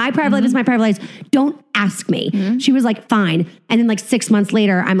tell you. My private life is my private life. Don't ask me. She was like, fine. And then like 6 months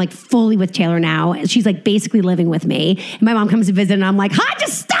later, I'm like fully with Taylor now. She's like basically living with me. And my mom comes to visit and I'm like, hide your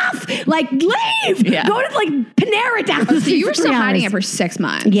stuff. Like leave. Yeah. Go to like Panera down the So street you were for still 3 hiding hours. it for 6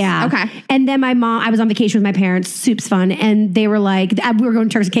 months. Yeah. Okay. And then my mom, I was on vacation with my parents, Soup's Fun, and they were like, we were going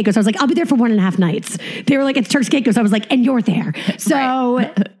to Turks and Caicos. I was like, I'll be there for 1.5 nights. They were like, it's Turks and Caicos. I was like, and you're there. So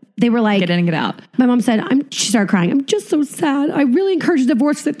they were like, Get in and get out. my mom said, she started crying. I'm just so sad. I really encouraged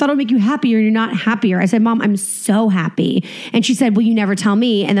divorce because I thought it would make you happier and you're not happier. I said, Mom, I'm so happy. And she said, well, you never tell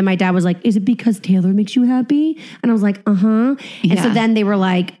me. And then my dad was like, is it because Taylor makes you happy? And I was like, uh-huh. And so Yeah. then they were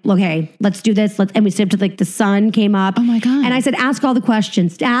like, okay, let's do this. And we stayed up to like the sun came up. Oh my God. And I said, ask all the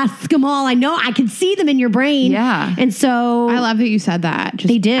questions. Ask them all. I know I can see them in your brain. Yeah. And so I love that you said that. Just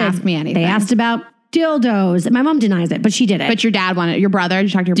they did. ask me anything. They asked about dildos. My mom denies it, but she did it. But your dad wanted, your brother,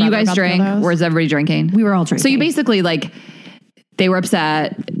 did you talk to your Do you brother guys about drink? dildos? Or is everybody drinking? we were all drinking. So you basically like, they were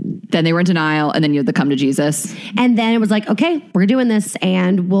upset, then they were in denial, and then you had to come to Jesus. And then it was like, okay, we're doing this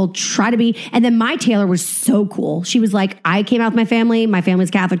and we'll try to be. And then my Taylor was so cool. She was like, I came out with my family. My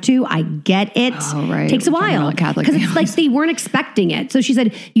family's Catholic too. I get it. Oh, right. Takes a We're talking while. about Catholic Because it's like they weren't expecting it. So she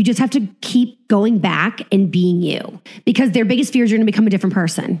said, you just have to keep going back and being you. Because their biggest fear is you're going to become a different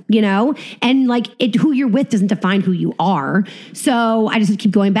person, you know? And like who you're with doesn't define who you are. So I just have to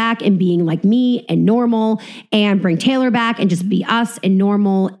keep going back and being like me and normal and bring Taylor back and just be us and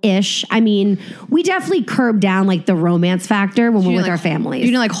normal-ish. I mean, we definitely curb down like the romance factor when we're with our families. You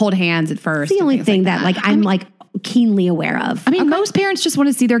didn't like hold hands at first. It's the and only things thing like that like I'm like keenly aware of. I mean, most parents just want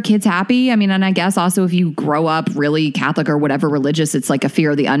to see their kids happy. I mean, and I guess also if you grow up really Catholic or whatever religious, it's like a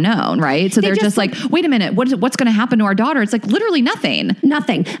fear of the unknown, right? So they're just like, wait a minute, what's going to happen to our daughter? It's like literally nothing.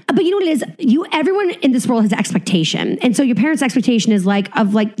 Nothing. But you know what it is? Everyone in this world has expectation. And so your parents' expectation is like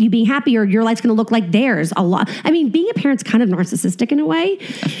of like you being happy or your life's going to look like theirs a lot. I mean, being a parent's kind of narcissistic in a way.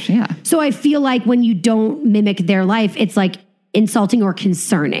 Yeah. So I feel like when you don't mimic their life, it's like insulting or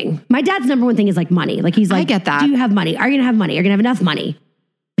concerning. My dad's number one thing is like money. Like he's like, I get that. Do you have money? Are you going to have money? Are you going to have enough money?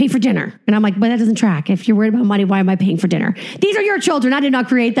 Pay for dinner. And I'm like, but that doesn't track. If you're worried about money, why am I paying for dinner? These are your children. I did not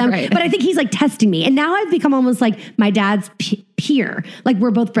create them. Right. But I think he's like testing me. And now I've become almost like my dad's peer. Like we're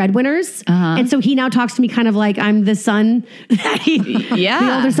both breadwinners. And so he now talks to me kind of like I'm the son that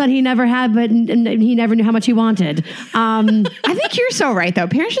the older son he never had, but and he never knew how much he wanted. I think you're so right though.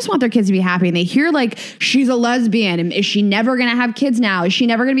 Parents just want their kids to be happy and they hear like she's a lesbian and is she never going to have kids now? Is she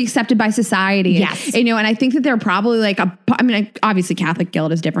never going to be accepted by society? Yes. And, you know, and I think that they're probably like I mean, obviously Catholic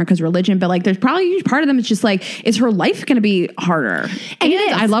guilt is different because religion, but like there's probably a huge part of them. It's just like, is her life going to be harder? And it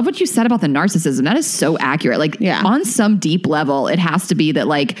is. I love what you said about the narcissism. That is so accurate. Like on some deep level, it has to be that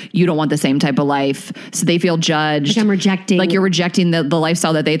like you don't want the same type of life. So they feel judged. Like I'm rejecting. Like you're rejecting the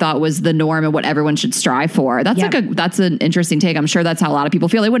lifestyle that they thought was the norm and what everyone should strive for. That's that's an interesting take. I'm sure that's how a lot of people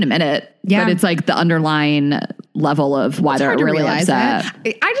feel. They wouldn't admit it. Yeah. But it's like the underlying level of why they're really upset.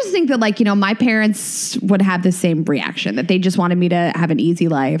 I just think that like, you know, my parents would have the same reaction that they just wanted me to have an easy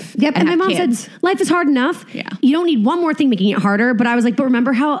life. Yep. And my have mom kids. said, life is hard enough. Yeah. You don't need one more thing making it harder. But I was like, but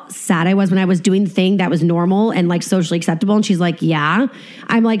remember how sad I was when I was doing the thing that was normal and like socially acceptable? And she's like, yeah.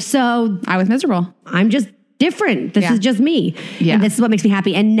 I'm like, so I was miserable. I'm just different. This is just me. Yeah. And this is what makes me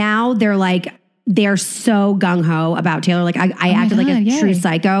happy. And now they're so gung-ho about Taylor. Like I acted like a true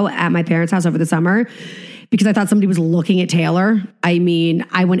psycho at my parents' house over the summer because I thought somebody was looking at Taylor. I mean,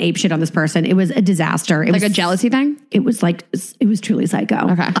 I went apeshit on this person. It was a disaster. It Like was a jealousy thing? It was like, it was truly psycho.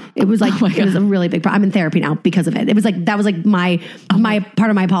 Okay. It was like, it was a really big problem. I'm in therapy now because of it. It was like, that was like my part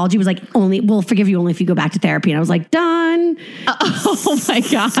of my apology was like, we'll forgive you only if you go back to therapy. And I was like, done. Oh my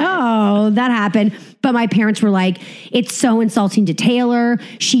God. So that happened. But my parents were like, it's so insulting to Taylor.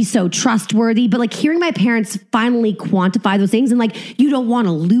 She's so trustworthy. But like hearing my parents finally quantify those things and like, you don't want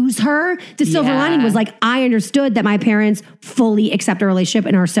to lose her. The silver lining was like, I understood that my parents fully accept a relationship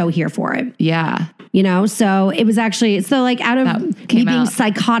and are so here for it. Yeah. You know, so it was actually, so like out of me being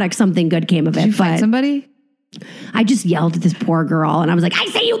psychotic, something good came of it. Did you find somebody? I just yelled at this poor girl and I was like, I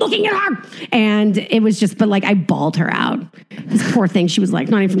see you looking at her. And it was just, but like I bawled her out. This poor thing, she was like,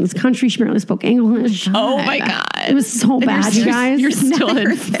 not even from this country. She barely spoke English. Oh my God. It was so bad, you guys. You're still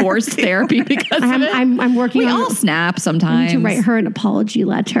in forced therapy because of it. I'm working We on all snap sometimes. to write her an apology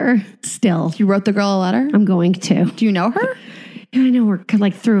letter still. You wrote the girl a letter? I'm going to. Do you know her? I know her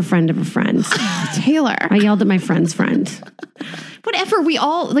like through a friend of a friend. Taylor. I yelled at my friend's friend. Whatever, we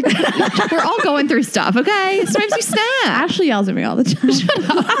all like we're all going through stuff, okay? Sometimes you snap. Ashley yells at me all the time.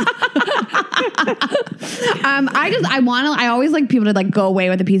 I always like people to like go away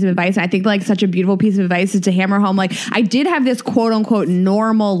with a piece of advice. I think like such a beautiful piece of advice is to hammer home, like, I did have this quote unquote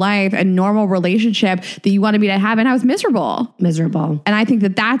normal life and normal relationship that you wanted me to have, and I was miserable. Miserable. And I think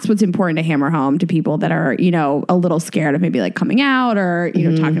that that's what's important to hammer home to people that are, you know, a little scared of maybe like coming out or, you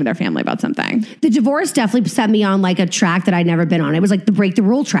know, talking to their family about something. The divorce definitely set me on like a track that I'd never been on. It was like the break the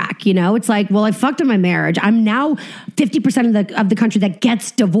rule track, you know? It's like, well, I fucked in my marriage. I'm now 50% of the country that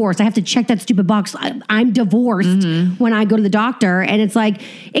gets divorced. I have to check that stupid box. I'm divorced when I go to the doctor. And it's like,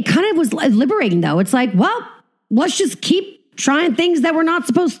 it kind of was liberating though. It's like, well, let's just keep trying things that we're not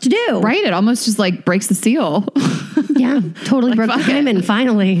supposed to do. Right? It almost just like breaks the seal. Yeah, totally broke the hymen,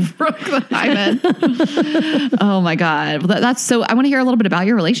 finally. Broke the hymen. Oh my God. Well, that's so, I want to hear a little bit about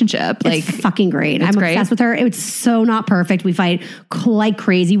your relationship. Like, it's fucking great. I'm great. obsessed with her. It's so not perfect. We fight like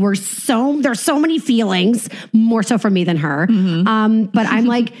crazy. There's so many feelings, more so for me than her. But I'm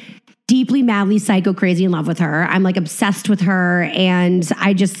like deeply, madly, psycho crazy in love with her. I'm like obsessed with her. And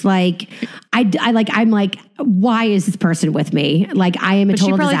I just like, I'm like, why is this person with me? Like, I am a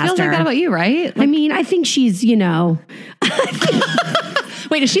total she probably disaster. feels like that about you, right? I mean, I think she's, you know.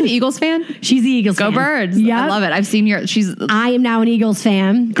 Wait, is she the Eagles fan? She's the Eagles fan. Go Birds. Yeah. I love it. I've seen I am now an Eagles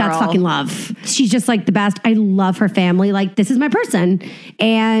fan. That's Girl. fucking love. She's just like the best. I love her family. Like, this is my person.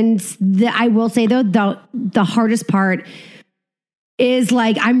 And I will say though, the hardest part is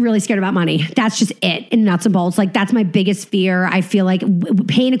like, I'm really scared about money. That's just it in nuts and bolts. Like, that's my biggest fear. I feel like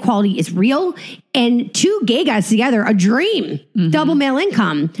pay inequality is real. And two gay guys together, a dream. Double male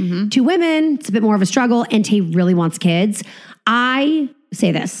income. Two women, it's a bit more of a struggle. And Tay really wants kids. I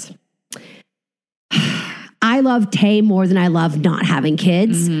say this. I love Tay more than I love not having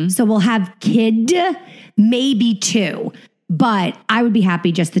kids. So we'll have maybe two. But I would be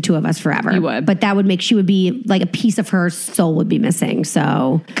happy just the two of us forever. You would. But that would make, she would be like a piece of her soul would be missing.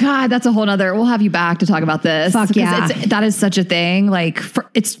 So God, that's a whole nother, we'll have you back to talk about this. Fuck yeah. That is such a thing. Like,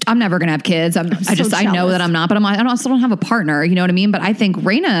 I'm never going to have kids. I know that I'm not, but I also don't have a partner, you know what I mean? But I think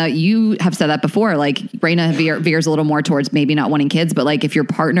Raina, you have said that before, like Raina veers a little more towards maybe not wanting kids, but like if your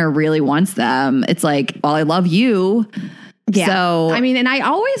partner really wants them, it's like, well, I love you. Yeah. So, I mean, and my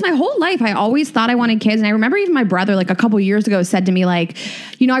whole life, I always thought I wanted kids. And I remember even my brother, like a couple years ago, said to me, like,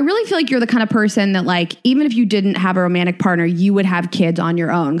 you know, I really feel like you're the kind of person that, like, even if you didn't have a romantic partner, you would have kids on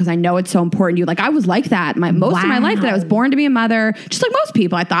your own. Cause I know it's so important to you. Like, I was like that most of my life, that I was born to be a mother, just like most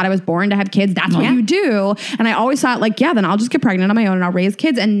people. I thought I was born to have kids. That's what you do. And I always thought, like, yeah, then I'll just get pregnant on my own and I'll raise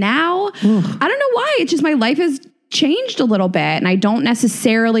kids. And now, I don't know why. It's just my life is changed a little bit, and I don't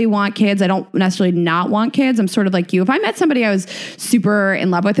necessarily want kids. I don't necessarily not want kids. I'm sort of like you. If I met somebody I was super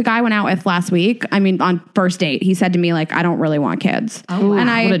in love with, the guy I went out with last week, I mean, on first date, he said to me, like, I don't really want kids. Oh, wow.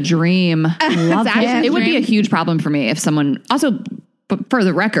 And what a dream. love it. It would be a huge problem for me if someone also, but for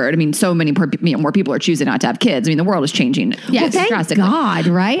the record, I mean, so many more people are choosing not to have kids. I mean, the world is changing. Well, thank drastically. God,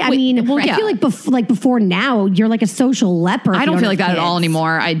 right? I mean, I feel like before now, you're like a social leper. I don't feel like that at all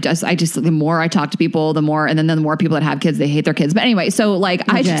anymore. I just the more I talk to people, the more people that have kids, they hate their kids. But anyway, so like,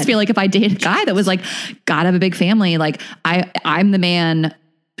 I just feel like if I date a guy that was like, gotta have a big family, like I'm the man,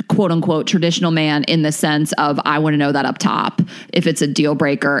 quote unquote, traditional man, in the sense of, I want to know that up top. If it's a deal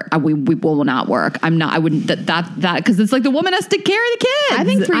breaker, we will not work. I wouldn't that because it's like the woman has to carry the kids. I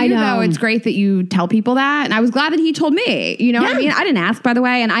think for you though, it's great that you tell people that. And I was glad that he told me, you know what I mean? I didn't ask, by the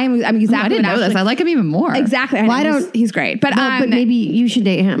way. And I'm exactly I didn't know this. I like him even more. Exactly. He's great. But maybe you should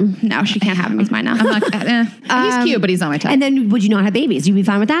date him. No, she can't have him. He's mine now. I'm like, he's cute, but he's not my type. And then would you not have babies? You'd be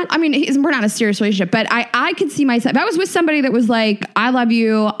fine with that? I mean, we're not in a serious relationship, but I could see myself, if I was with somebody that was like, I love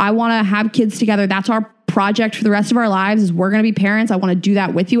you, I want to have kids together, that's our project for the rest of our lives, is we're going to be parents. I want to do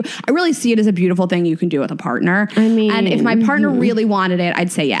that with you. I really see it as a beautiful thing you can do with a partner. I mean, and if my partner really wanted it,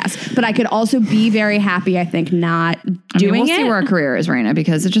 I'd say yes. But I could also be very happy, I think, not doing it. We'll see where our career is, Raina,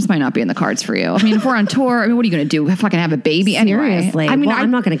 because it just might not be in the cards for you. I mean, if we're on tour, I mean, what are you going to do? Fucking have a baby anyway? Seriously. I mean, I'm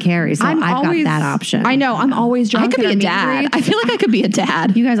not going to carry, so I've got that option. I know. I'm always drunk. I could be a dad. I feel like I could be a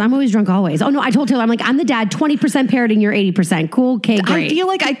dad. You guys, I'm always drunk always. Oh no, I told Taylor, I'm like, I'm the dad, 20% parenting, you're 80%. Cool, okay, great. I feel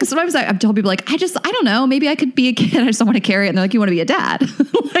like sometimes I've told people, like, I don't know, maybe I could be a kid. I just don't want to carry it. And they're like, you want to be a dad?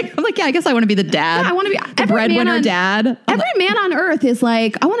 I'm like, yeah, I guess I want to be the dad. Yeah, I want to be the breadwinner dad. Every man on earth is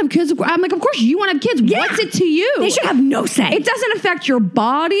like, I want to have kids. I'm like, of course you want to have kids. Yeah. What's it to you? They should have no say. It doesn't affect your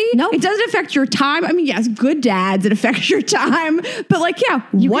body. No. It doesn't affect your time. I mean, yes, good dads, it affects your time. But like, yeah,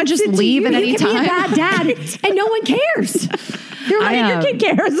 you can just leave at any time. You can be a bad dad and no one cares. They're like, your kid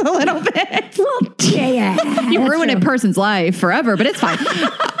cares a little bit. Well, yeah. You ruin a person's life forever, but it's fine.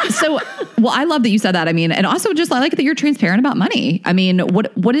 So Well, I love that you said that. I mean, and also just I like that you're transparent about money. I mean,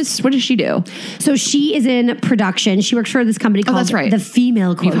 what does she do? So she is in production. She works for this company called that's right. The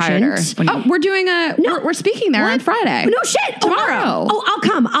Female Quotient. You hired her. Oh, we're doing we're speaking there on Friday. No shit. Tomorrow. Oh,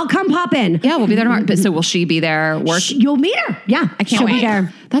 I'll come pop in. Yeah, we'll be there tomorrow. But so will she be there working? You'll meet her. Yeah, I can't She'll wait. be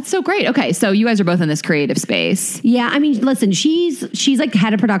there. That's so great. Okay, so you guys are both in this creative space. Yeah, I mean, listen, she's like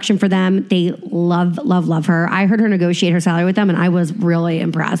head of production for them. They love her. I heard her negotiate her salary with them, and I was really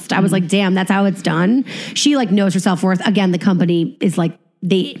impressed. I was like, damn, that's how it's done. She like knows her self-worth. Again, the company is like,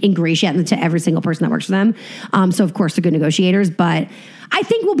 they ingratiate into every single person that works for them. So of course they're good negotiators, but I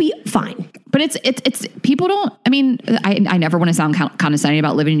think we'll be fine. But it's people don't, I mean, I never want to sound condescending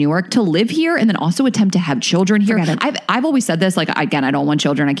about living in New York. To live here and then also attempt to have children here. I've always said this, like, again, I don't want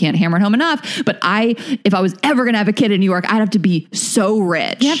children. I can't hammer it home enough. But if I was ever going to have a kid in New York, I'd have to be so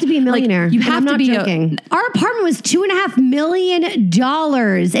rich. You have to be a millionaire. Like, you have to be joking. Our apartment was $2.5 million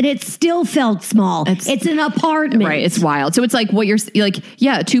and it still felt small. It's an apartment. Right. It's wild. So it's like what you're like,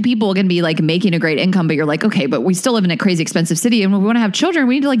 yeah, two people can be like making a great income, but you're like, okay, but we still live in a crazy expensive city. And when we want to have children,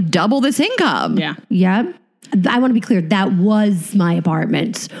 we need to like double this income. Yeah. Yep. I want to be clear. That was my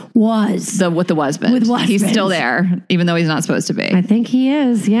apartment. With the husband. He's still there, even though he's not supposed to be. I think he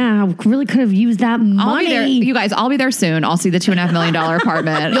is. Yeah. I really could have used that money. I'll be there. You guys, I'll be there soon. I'll see the $2.5 million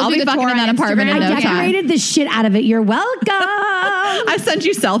apartment. I'll be fucking in that apartment in no time. I decorated the shit out of it. You're welcome. I sent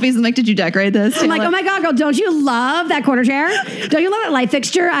you selfies and like, did you decorate this? I'm like, oh my God, girl, don't you love that corner chair? Don't you love that light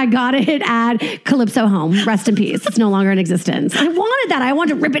fixture? I got it at Calypso Home. Rest in peace. It's no longer in existence. I wanted that. I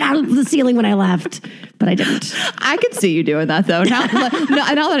wanted to rip it out of the ceiling when I left, but I didn't. I could see you doing that though. Now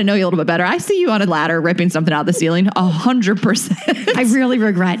that I know you a little bit better, I see you on a ladder ripping something out of the ceiling 100%. I really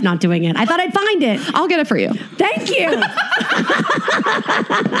regret not doing it. I thought I'd find it. I'll get it for you. Thank you.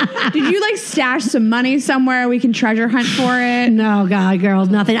 Did you like stash some money somewhere? We can treasure hunt for it. No, God, girls,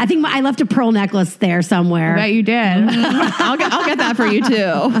 nothing. I think I left a pearl necklace there somewhere. I bet you did. I'll get that for you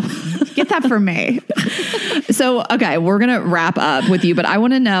too. Get that for me. So, okay, we're going to wrap up with you, but I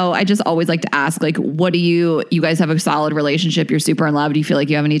want to know, I just always like to ask, like, what do you guys have a solid relationship? You're super in love. Do you feel like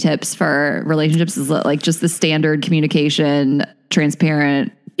you have any tips for relationships? Is it like just the standard communication,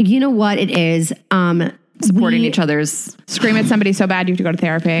 transparent? You know what it is? Supporting each other's. Scream at somebody so bad you have to go to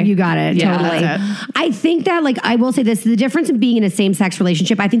therapy. You got it. Yeah, totally. that's it. I think that, like, I will say this, the difference in being in a same-sex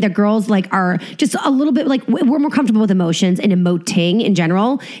relationship, I think that girls like are just a little bit like, we're more comfortable with emotions and emoting in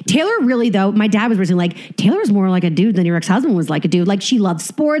general. Taylor really, though, my dad was originally like, Taylor's more like a dude than your ex-husband was like a dude. Like, she loves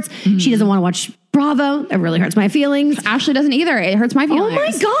sports. Mm-hmm. She doesn't want to watch Bravo. It really hurts my feelings. Ashley doesn't either. It hurts my feelings. Oh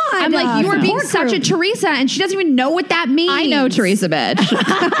my God. I'm like, you are being such a Teresa, and she doesn't even know what that means. I know Teresa, bitch.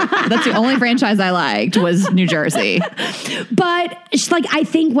 That's the only franchise I liked was New Jersey. But like, I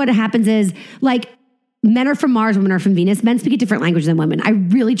think what happens is like, men are from Mars, women are from Venus. Men speak a different language than women. I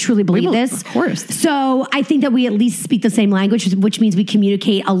really, truly believe this. Of course. So I think that we at least speak the same language, which means we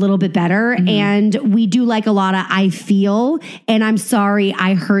communicate a little bit better. Mm-hmm. And we do like a lot of I feel, and I'm sorry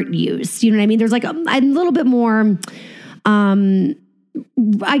I hurt you. You know what I mean? There's like a little bit more...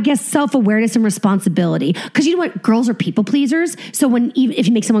 I guess self-awareness and responsibility. Because you know what? Girls are people pleasers. So even if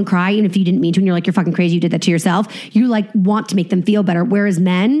you make someone cry, even if you didn't mean to, and you're like, you're fucking crazy, you did that to yourself, you like want to make them feel better. Whereas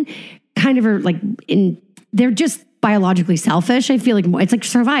men kind of are like, they're just biologically selfish. I feel like it's like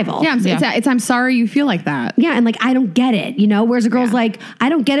survival. Yeah, it's I'm sorry you feel like that. Yeah, and like, I don't get it, you know? Whereas a girl's like, I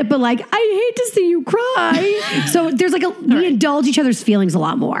don't get it, but like, I hate to see you cry. So there's like we indulge each other's feelings a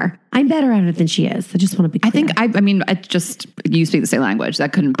lot more. I'm better at it than she is. I just want to be clear. I mean, you speak the same language.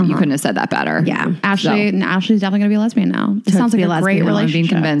 That you couldn't have said that better. Yeah. Ashley's definitely going to be a lesbian now. It sounds like a great relationship. I'm being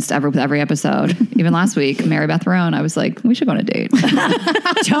convinced every episode. Even last week, Mary Beth Roan, I was like, we should go on a date.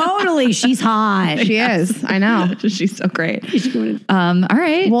 Totally. She's hot. She is. I know. She's so great. All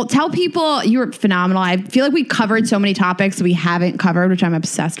right. Well, tell people you were phenomenal. I feel like we covered so many topics we haven't covered, which I'm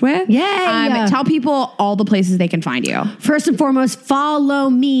obsessed with. Yay. Tell people all the places they can find you. First and foremost, follow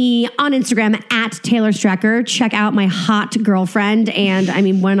me on Instagram at Taylor Strecker. Check out my hot girlfriend. And I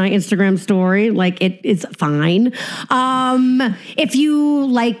mean, when I Instagram story, like, it is fine. If you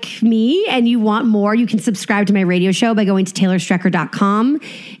like me and you want more, you can subscribe to my radio show by going to taylorstrecker.com.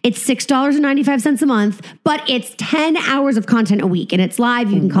 It's $6.95 a month, but it's 10 hours of content a week, and it's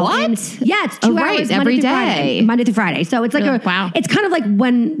live. You can call in. Yeah, it's 2 hours every day. Monday through Friday. So it's like wow. It's kind of like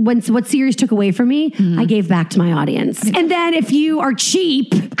when what Sirius took away from me, I gave back to my audience. And then if you are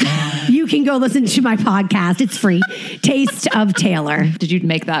cheap, you can go listen to my podcast. It's free. Taste of Taylor. Did you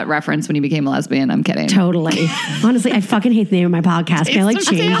make that reference when you became a lesbian? I'm kidding. Totally. Honestly, I fucking hate the name of my podcast. Can I like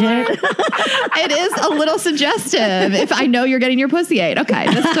change it? It is a little suggestive. If I know you're getting your pussy ate. Okay,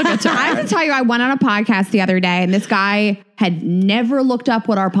 that's still good. I have to tell you, I went on a podcast the other day, and this guy had never looked up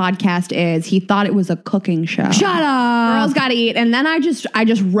what our podcast is. He thought it was a cooking show. Shut up. Girls Gotta Eat. And then I just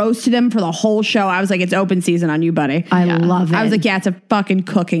roasted him for the whole show. I was like, it's open season on you, buddy. I love it. I was like, yeah, it's a fucking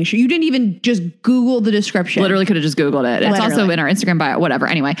cooking show. You didn't even just Google the description. Literally could have just Googled it. It's also in our Instagram bio, whatever.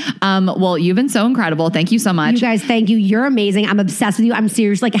 Anyway, well, you've been so incredible. Thank you so much. You guys, thank you. You're amazing. I'm obsessed with you. I'm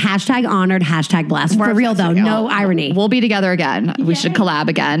serious. Like hashtag honored, hashtag blessed. For real though. No irony. We'll be together again. We should collab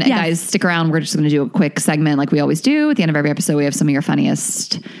again. And guys, stick around. We're just going to do a quick segment like we always do. At the end of every episode, we have some of your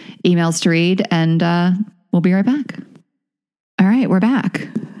funniest emails to read, and we'll be right back. All right, we're back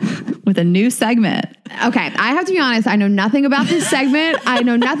with a new segment. Okay, I have to be honest. I know nothing about this segment. I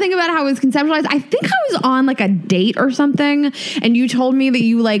know nothing about how it was conceptualized. I think I was on like a date or something, and you told me that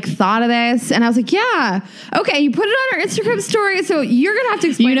you like thought of this, and I was like, yeah, okay. You put it on our Instagram story, so you're gonna have to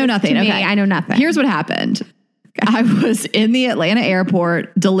explain. You know nothing. To me. Okay. I know nothing. Here's what happened. I was in the Atlanta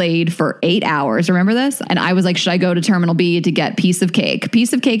airport, delayed for 8 hours. Remember this? And I was like, should I go to Terminal B to get piece of cake?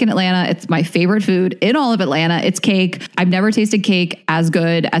 Piece of cake in Atlanta. It's my favorite food in all of Atlanta. It's cake. I've never tasted cake as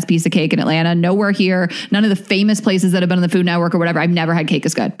good as piece of cake in Atlanta. Nowhere here. None of the famous places that have been on the Food Network or whatever. I've never had cake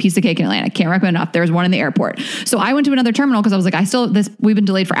as good. Piece of cake in Atlanta. Can't recommend enough. There's one in the airport. So I went to another terminal because I was like, we've been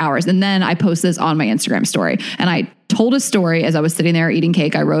delayed for hours. And then I posted this on my Instagram story, and I told a story as I was sitting there eating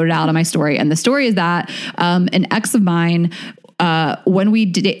cake. I wrote it out on my story. And the story is that an ex of mine, when we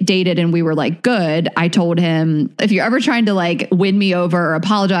dated and we were like good, I told him, if you're ever trying to like win me over or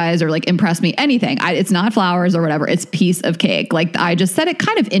apologize or like impress me, anything, it's not flowers or whatever, it's piece of cake. Like I just said it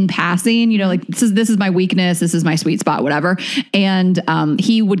kind of in passing, you know, like this is my weakness. This is my sweet spot, whatever. And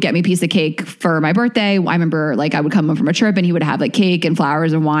he would get me a piece of cake for my birthday. I remember like I would come home from a trip and he would have like cake and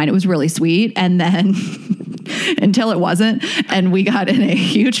flowers and wine. It was really sweet. And then until it wasn't, and we got in a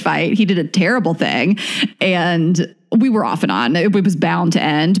huge fight. He did a terrible thing, and we were off and on. It was bound to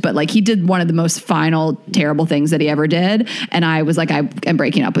end, but like he did one of the most final terrible things that he ever did. And I was like, I am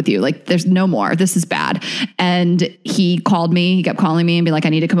breaking up with you. Like there's no more. This is bad. And he called me. He kept calling me and be like, I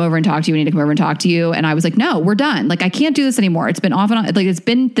need to come over and talk to you. I need to come over and talk to you. And I was like, no, we're done. Like I can't do this anymore. It's been off and on. Like it's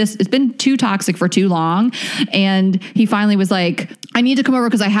been too toxic for too long. And he finally was like, I need to come over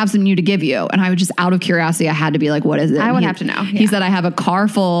because I have something new to give you. And I was just out of curiosity. I had to be like, what is it? I would have to know. He said, I have a car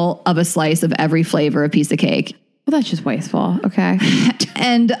full of a slice of every flavor of piece of cake. Well, that's just wasteful. Okay.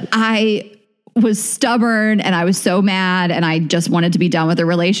 And I was stubborn and I was so mad and I just wanted to be done with the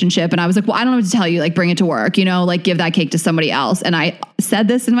relationship. And I was like, well, I don't know what to tell you. Like bring it to work, you know, like give that cake to somebody else. And I said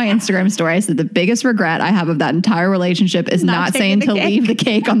this in my Instagram story. I said, the biggest regret I have of that entire relationship is not saying to leave the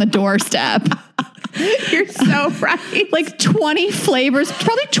cake on the doorstep. You're so right. Like 20 flavors,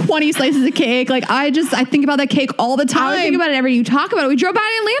 probably 20 slices of cake. Like I think about that cake all the time. I would think about it every you talk about it. We drove by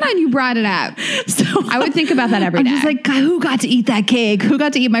in Atlanta and you brought it up. So I would think about that every day. I'm just like, God, who got to eat that cake? Who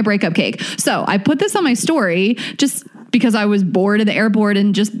got to eat my breakup cake? So I put this on my story just because I was bored in the airport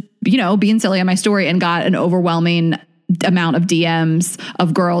and just, you know, being silly on my story, and got an overwhelming amount of DMs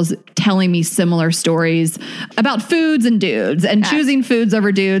of girls telling me similar stories about foods and dudes and choosing foods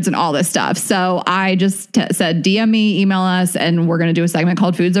over dudes and all this stuff. So I just said, DM me, email us, and we're going to do a segment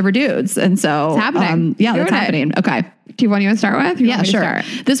called Foods Over Dudes. And so it's happening. That's happening. Okay. Do you want to start with? Yeah, sure.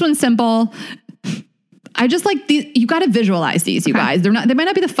 This one's simple. I just like these. You got to visualize these, you guys. They might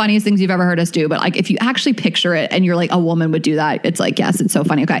not be the funniest things you've ever heard us do, but like if you actually picture it and you're like, a woman would do that, it's like, yes, it's so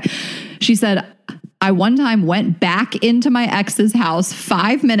funny. Okay. She said, I one time went back into my ex's house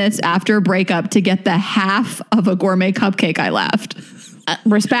 5 minutes after a breakup to get the half of a gourmet cupcake I left.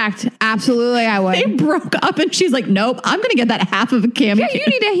 Respect. Absolutely, I would. They broke up and she's like, nope, I'm going to get that half of a cam. Yeah, you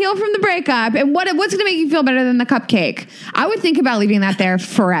need to heal from the breakup. And what's going to make you feel better than the cupcake? I would think about leaving that there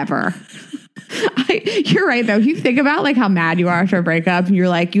forever. You're right, though. You think about like how mad you are after a breakup and you're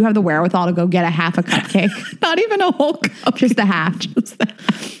like, you have the wherewithal to go get a half a cupcake. Not even a whole cup. Just the half.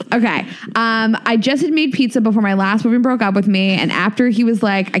 Okay. I just had made pizza before my last boyfriend broke up with me. And after he was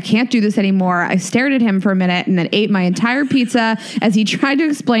like, I can't do this anymore, I stared at him for a minute and then ate my entire pizza as he tried to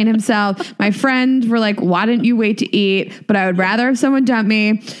explain himself. My friends were like, why didn't you wait to eat? But I would rather have someone dump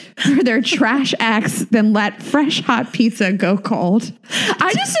me for their trash ex than let fresh hot pizza go cold.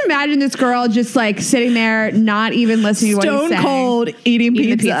 I just imagine this girl just like sitting there, not even listening to what he's saying. Stone cold eating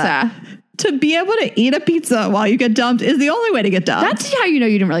pizza. To be able to eat a pizza while you get dumped is the only way to get dumped. That's how you know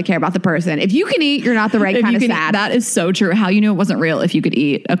you didn't really care about the person. If you can eat, you're not the right kind of sad. That is so true. How you knew it wasn't real if you could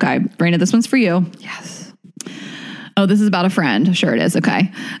eat. Okay, Brandon, this one's for you. Yes. Oh, this is about a friend. Sure it is.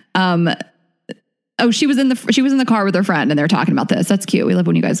 Okay. She was in the car with her friend and they're talking about this. That's cute. We love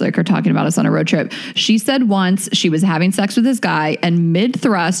when you guys like are talking about us on a road trip. She said once she was having sex with this guy and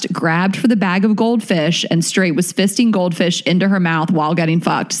mid-thrust grabbed for the bag of goldfish and straight was fisting goldfish into her mouth while getting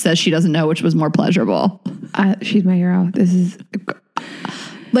fucked. Says she doesn't know which was more pleasurable. She's my hero. This is...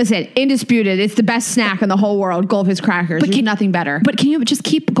 Listen, indisputed. It's the best snack in the whole world. Goldfish crackers. There's nothing better. But can you just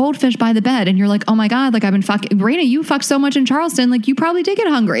keep goldfish by the bed? And you're like, oh my God, like I've been fucking... Raina, you fucked so much in Charleston. Like you probably did get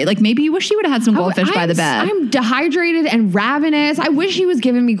hungry. Like maybe you wish you would have had some goldfish by the bed. I'm dehydrated and ravenous. I wish he was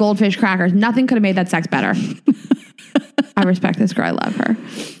giving me goldfish crackers. Nothing could have made that sex better. I respect this girl. I love her.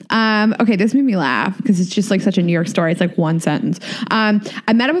 Okay, this made me laugh because it's just like such a New York story. It's like one sentence. I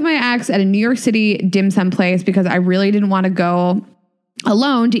met up with my ex at a New York City dim sum place because I really didn't want to go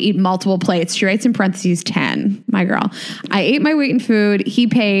alone to eat multiple plates. She writes in parentheses 10. My girl. I ate my weight in food. He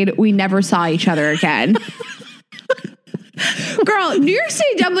paid. We never saw each other again. Girl, New York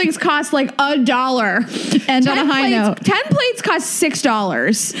City dumplings cost like $1. And on a high note, 10 plates cost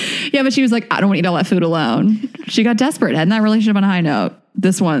 $6. Yeah, but she was like, I don't want to eat all that food alone. She got desperate. Had that relationship on a high note.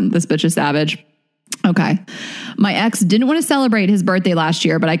 This bitch is savage. Okay. My ex didn't want to celebrate his birthday last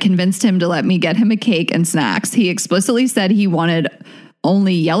year, but I convinced him to let me get him a cake and snacks. He explicitly said he wanted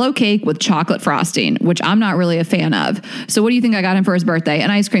only yellow cake with chocolate frosting, which I'm not really a fan of. So what do you think I got him for his birthday? An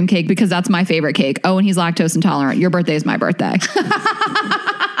ice cream cake, because that's my favorite cake. Oh, and he's lactose intolerant. Your birthday is my birthday.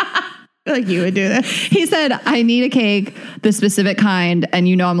 Like you would do this. He said, I need a cake, the specific kind, and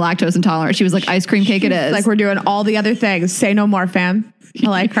you know I'm lactose intolerant. She was like, ice cream cake it is. Like we're doing all the other things. Say no more, fam. I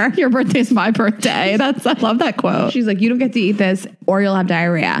like her. Your birthday's my birthday. I love that quote. She's like, you don't get to eat this or you'll have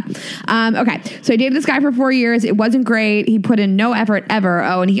diarrhea. Okay. So I dated this guy for 4 years. It wasn't great. He put in no effort ever.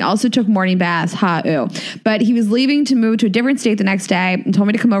 Oh, and he also took morning baths. But he was leaving to move to a different state the next day and told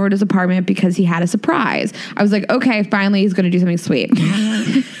me to come over to his apartment because he had a surprise. I was like, okay, finally he's going to do something sweet.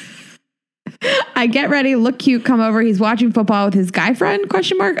 I get ready, look cute, come over. He's watching football with his guy friend, ?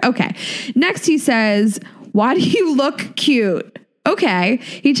 Okay. Next he says, why do you look cute? Okay.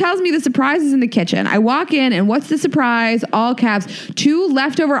 He tells me the surprise is in the kitchen. I walk in and what's the surprise? All caps, 2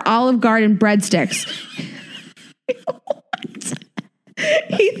 leftover Olive Garden breadsticks.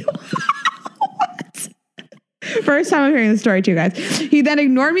 What? First time I'm hearing the story too, guys. He then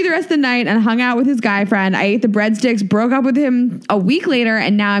ignored me the rest of the night and hung out with his guy friend. I ate the breadsticks, broke up with him a week later,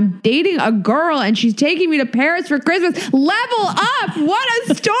 and now I'm dating a girl and she's taking me to Paris for Christmas. Level up! What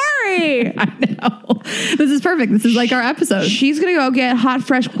a story! I know. This is perfect. This is like our episode. She's going to go get hot,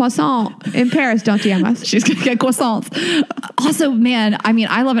 fresh croissant in Paris. Don't DM us. She's going to get croissants. Also, man, I mean,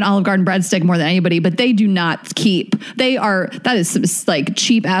 I love an Olive Garden breadstick more than anybody, but they do not keep. That is some, like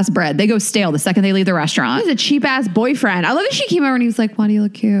cheap ass bread. They go stale the second they leave the restaurant. He's a cheap ass boyfriend. I love that she came over and he was like, why do you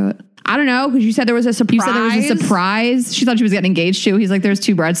look cute? I don't know, because you said there was a surprise. You said there was a surprise. She thought she was getting engaged too. He's like, there's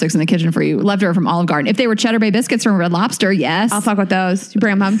 2 breadsticks in the kitchen for you. Leftover from Olive Garden. If they were Cheddar Bay biscuits from Red Lobster, yes. I'll fuck with those. You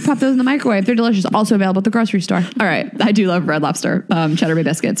bring them home, pop those in the microwave. They're delicious. Also available at the grocery store. All right. I do love Red Lobster. Cheddar Bay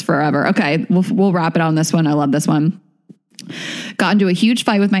biscuits forever. Okay. We'll wrap it on this one. I love this one. Got into a huge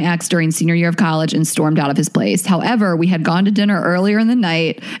fight with my ex during senior year of college and stormed out of his place. However, we had gone to dinner earlier in the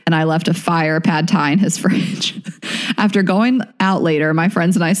night and I left a fire pad thai in his fridge. After going out later, my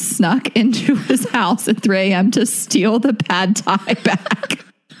friends and I snuck into his house at 3 a.m. to steal the pad thai back.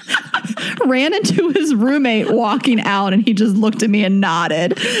 Ran into his roommate walking out and he just looked at me and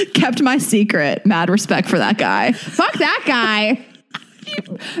nodded. Kept my secret. Mad respect for that guy. Fuck that guy.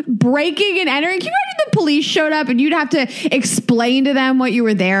 Breaking and entering. Can you imagine the police showed up and you'd have to explain to them what you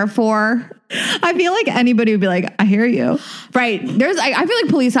were there for? I feel like anybody would be like, I hear you. Right. I feel like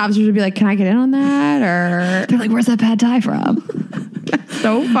police officers would be like, can I get in on that? Or they're like, where's that pad thai from?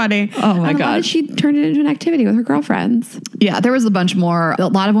 So funny. Oh my God. She turned it into an activity with her girlfriends. Yeah, there was a bunch more. A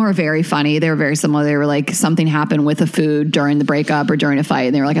lot of them were very funny. They were very similar. They were like, something happened with the food during the breakup or during a fight.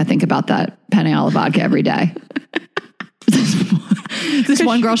 And they were like, I think about that penne alla vodka every day. This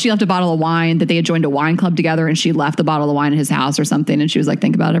one girl, she left a bottle of wine that they had joined a wine club together and she left the bottle of wine in his house or something. And she was like,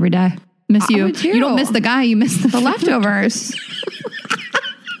 think about it every day. Miss you. You don't miss the guy. You miss the leftovers.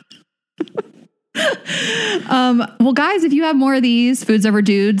 Well, guys, if you have more of these Foods Over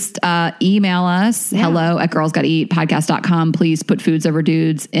Dudes, email us hello@girlsgottaeatpodcast.com. Please put Foods Over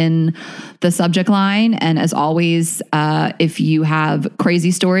Dudes in the subject line. And as always, if you have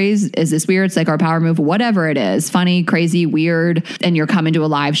crazy stories, is this weird? It's like our power move, whatever it is, funny, crazy, weird, and you're coming to a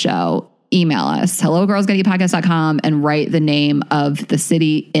live show, email us hello@girlsgottaeatpodcast.com and write the name of the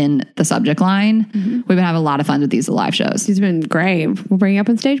city in the subject line. Mm-hmm. We've been having a lot of fun with these live shows. He's been great. We'll bring you up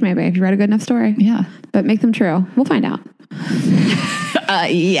on stage maybe if you write a good enough story. Yeah. But make them true. We'll find out.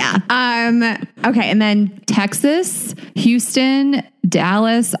 Yeah. Okay. And then Texas, Houston,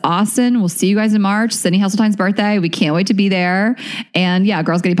 Dallas, Austin. We'll see you guys in March. Sydney Hasseltine's birthday. We can't wait to be there. And yeah,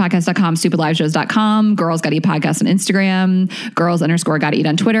 girlsgottaeatpodcast.com, stupidliveshows.com, Girls Gotta Eat Podcast on Instagram, girls_gotta eat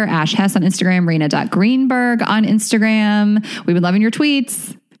on Twitter, Ash Hess on Instagram, Raina.Greenberg on Instagram. We've been loving your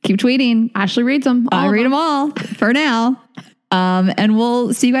tweets. Keep tweeting. Ashley reads them. I read them all for now. And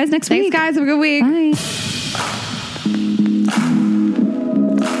we'll see you guys next week. Thanks, guys. Have a good week. Bye.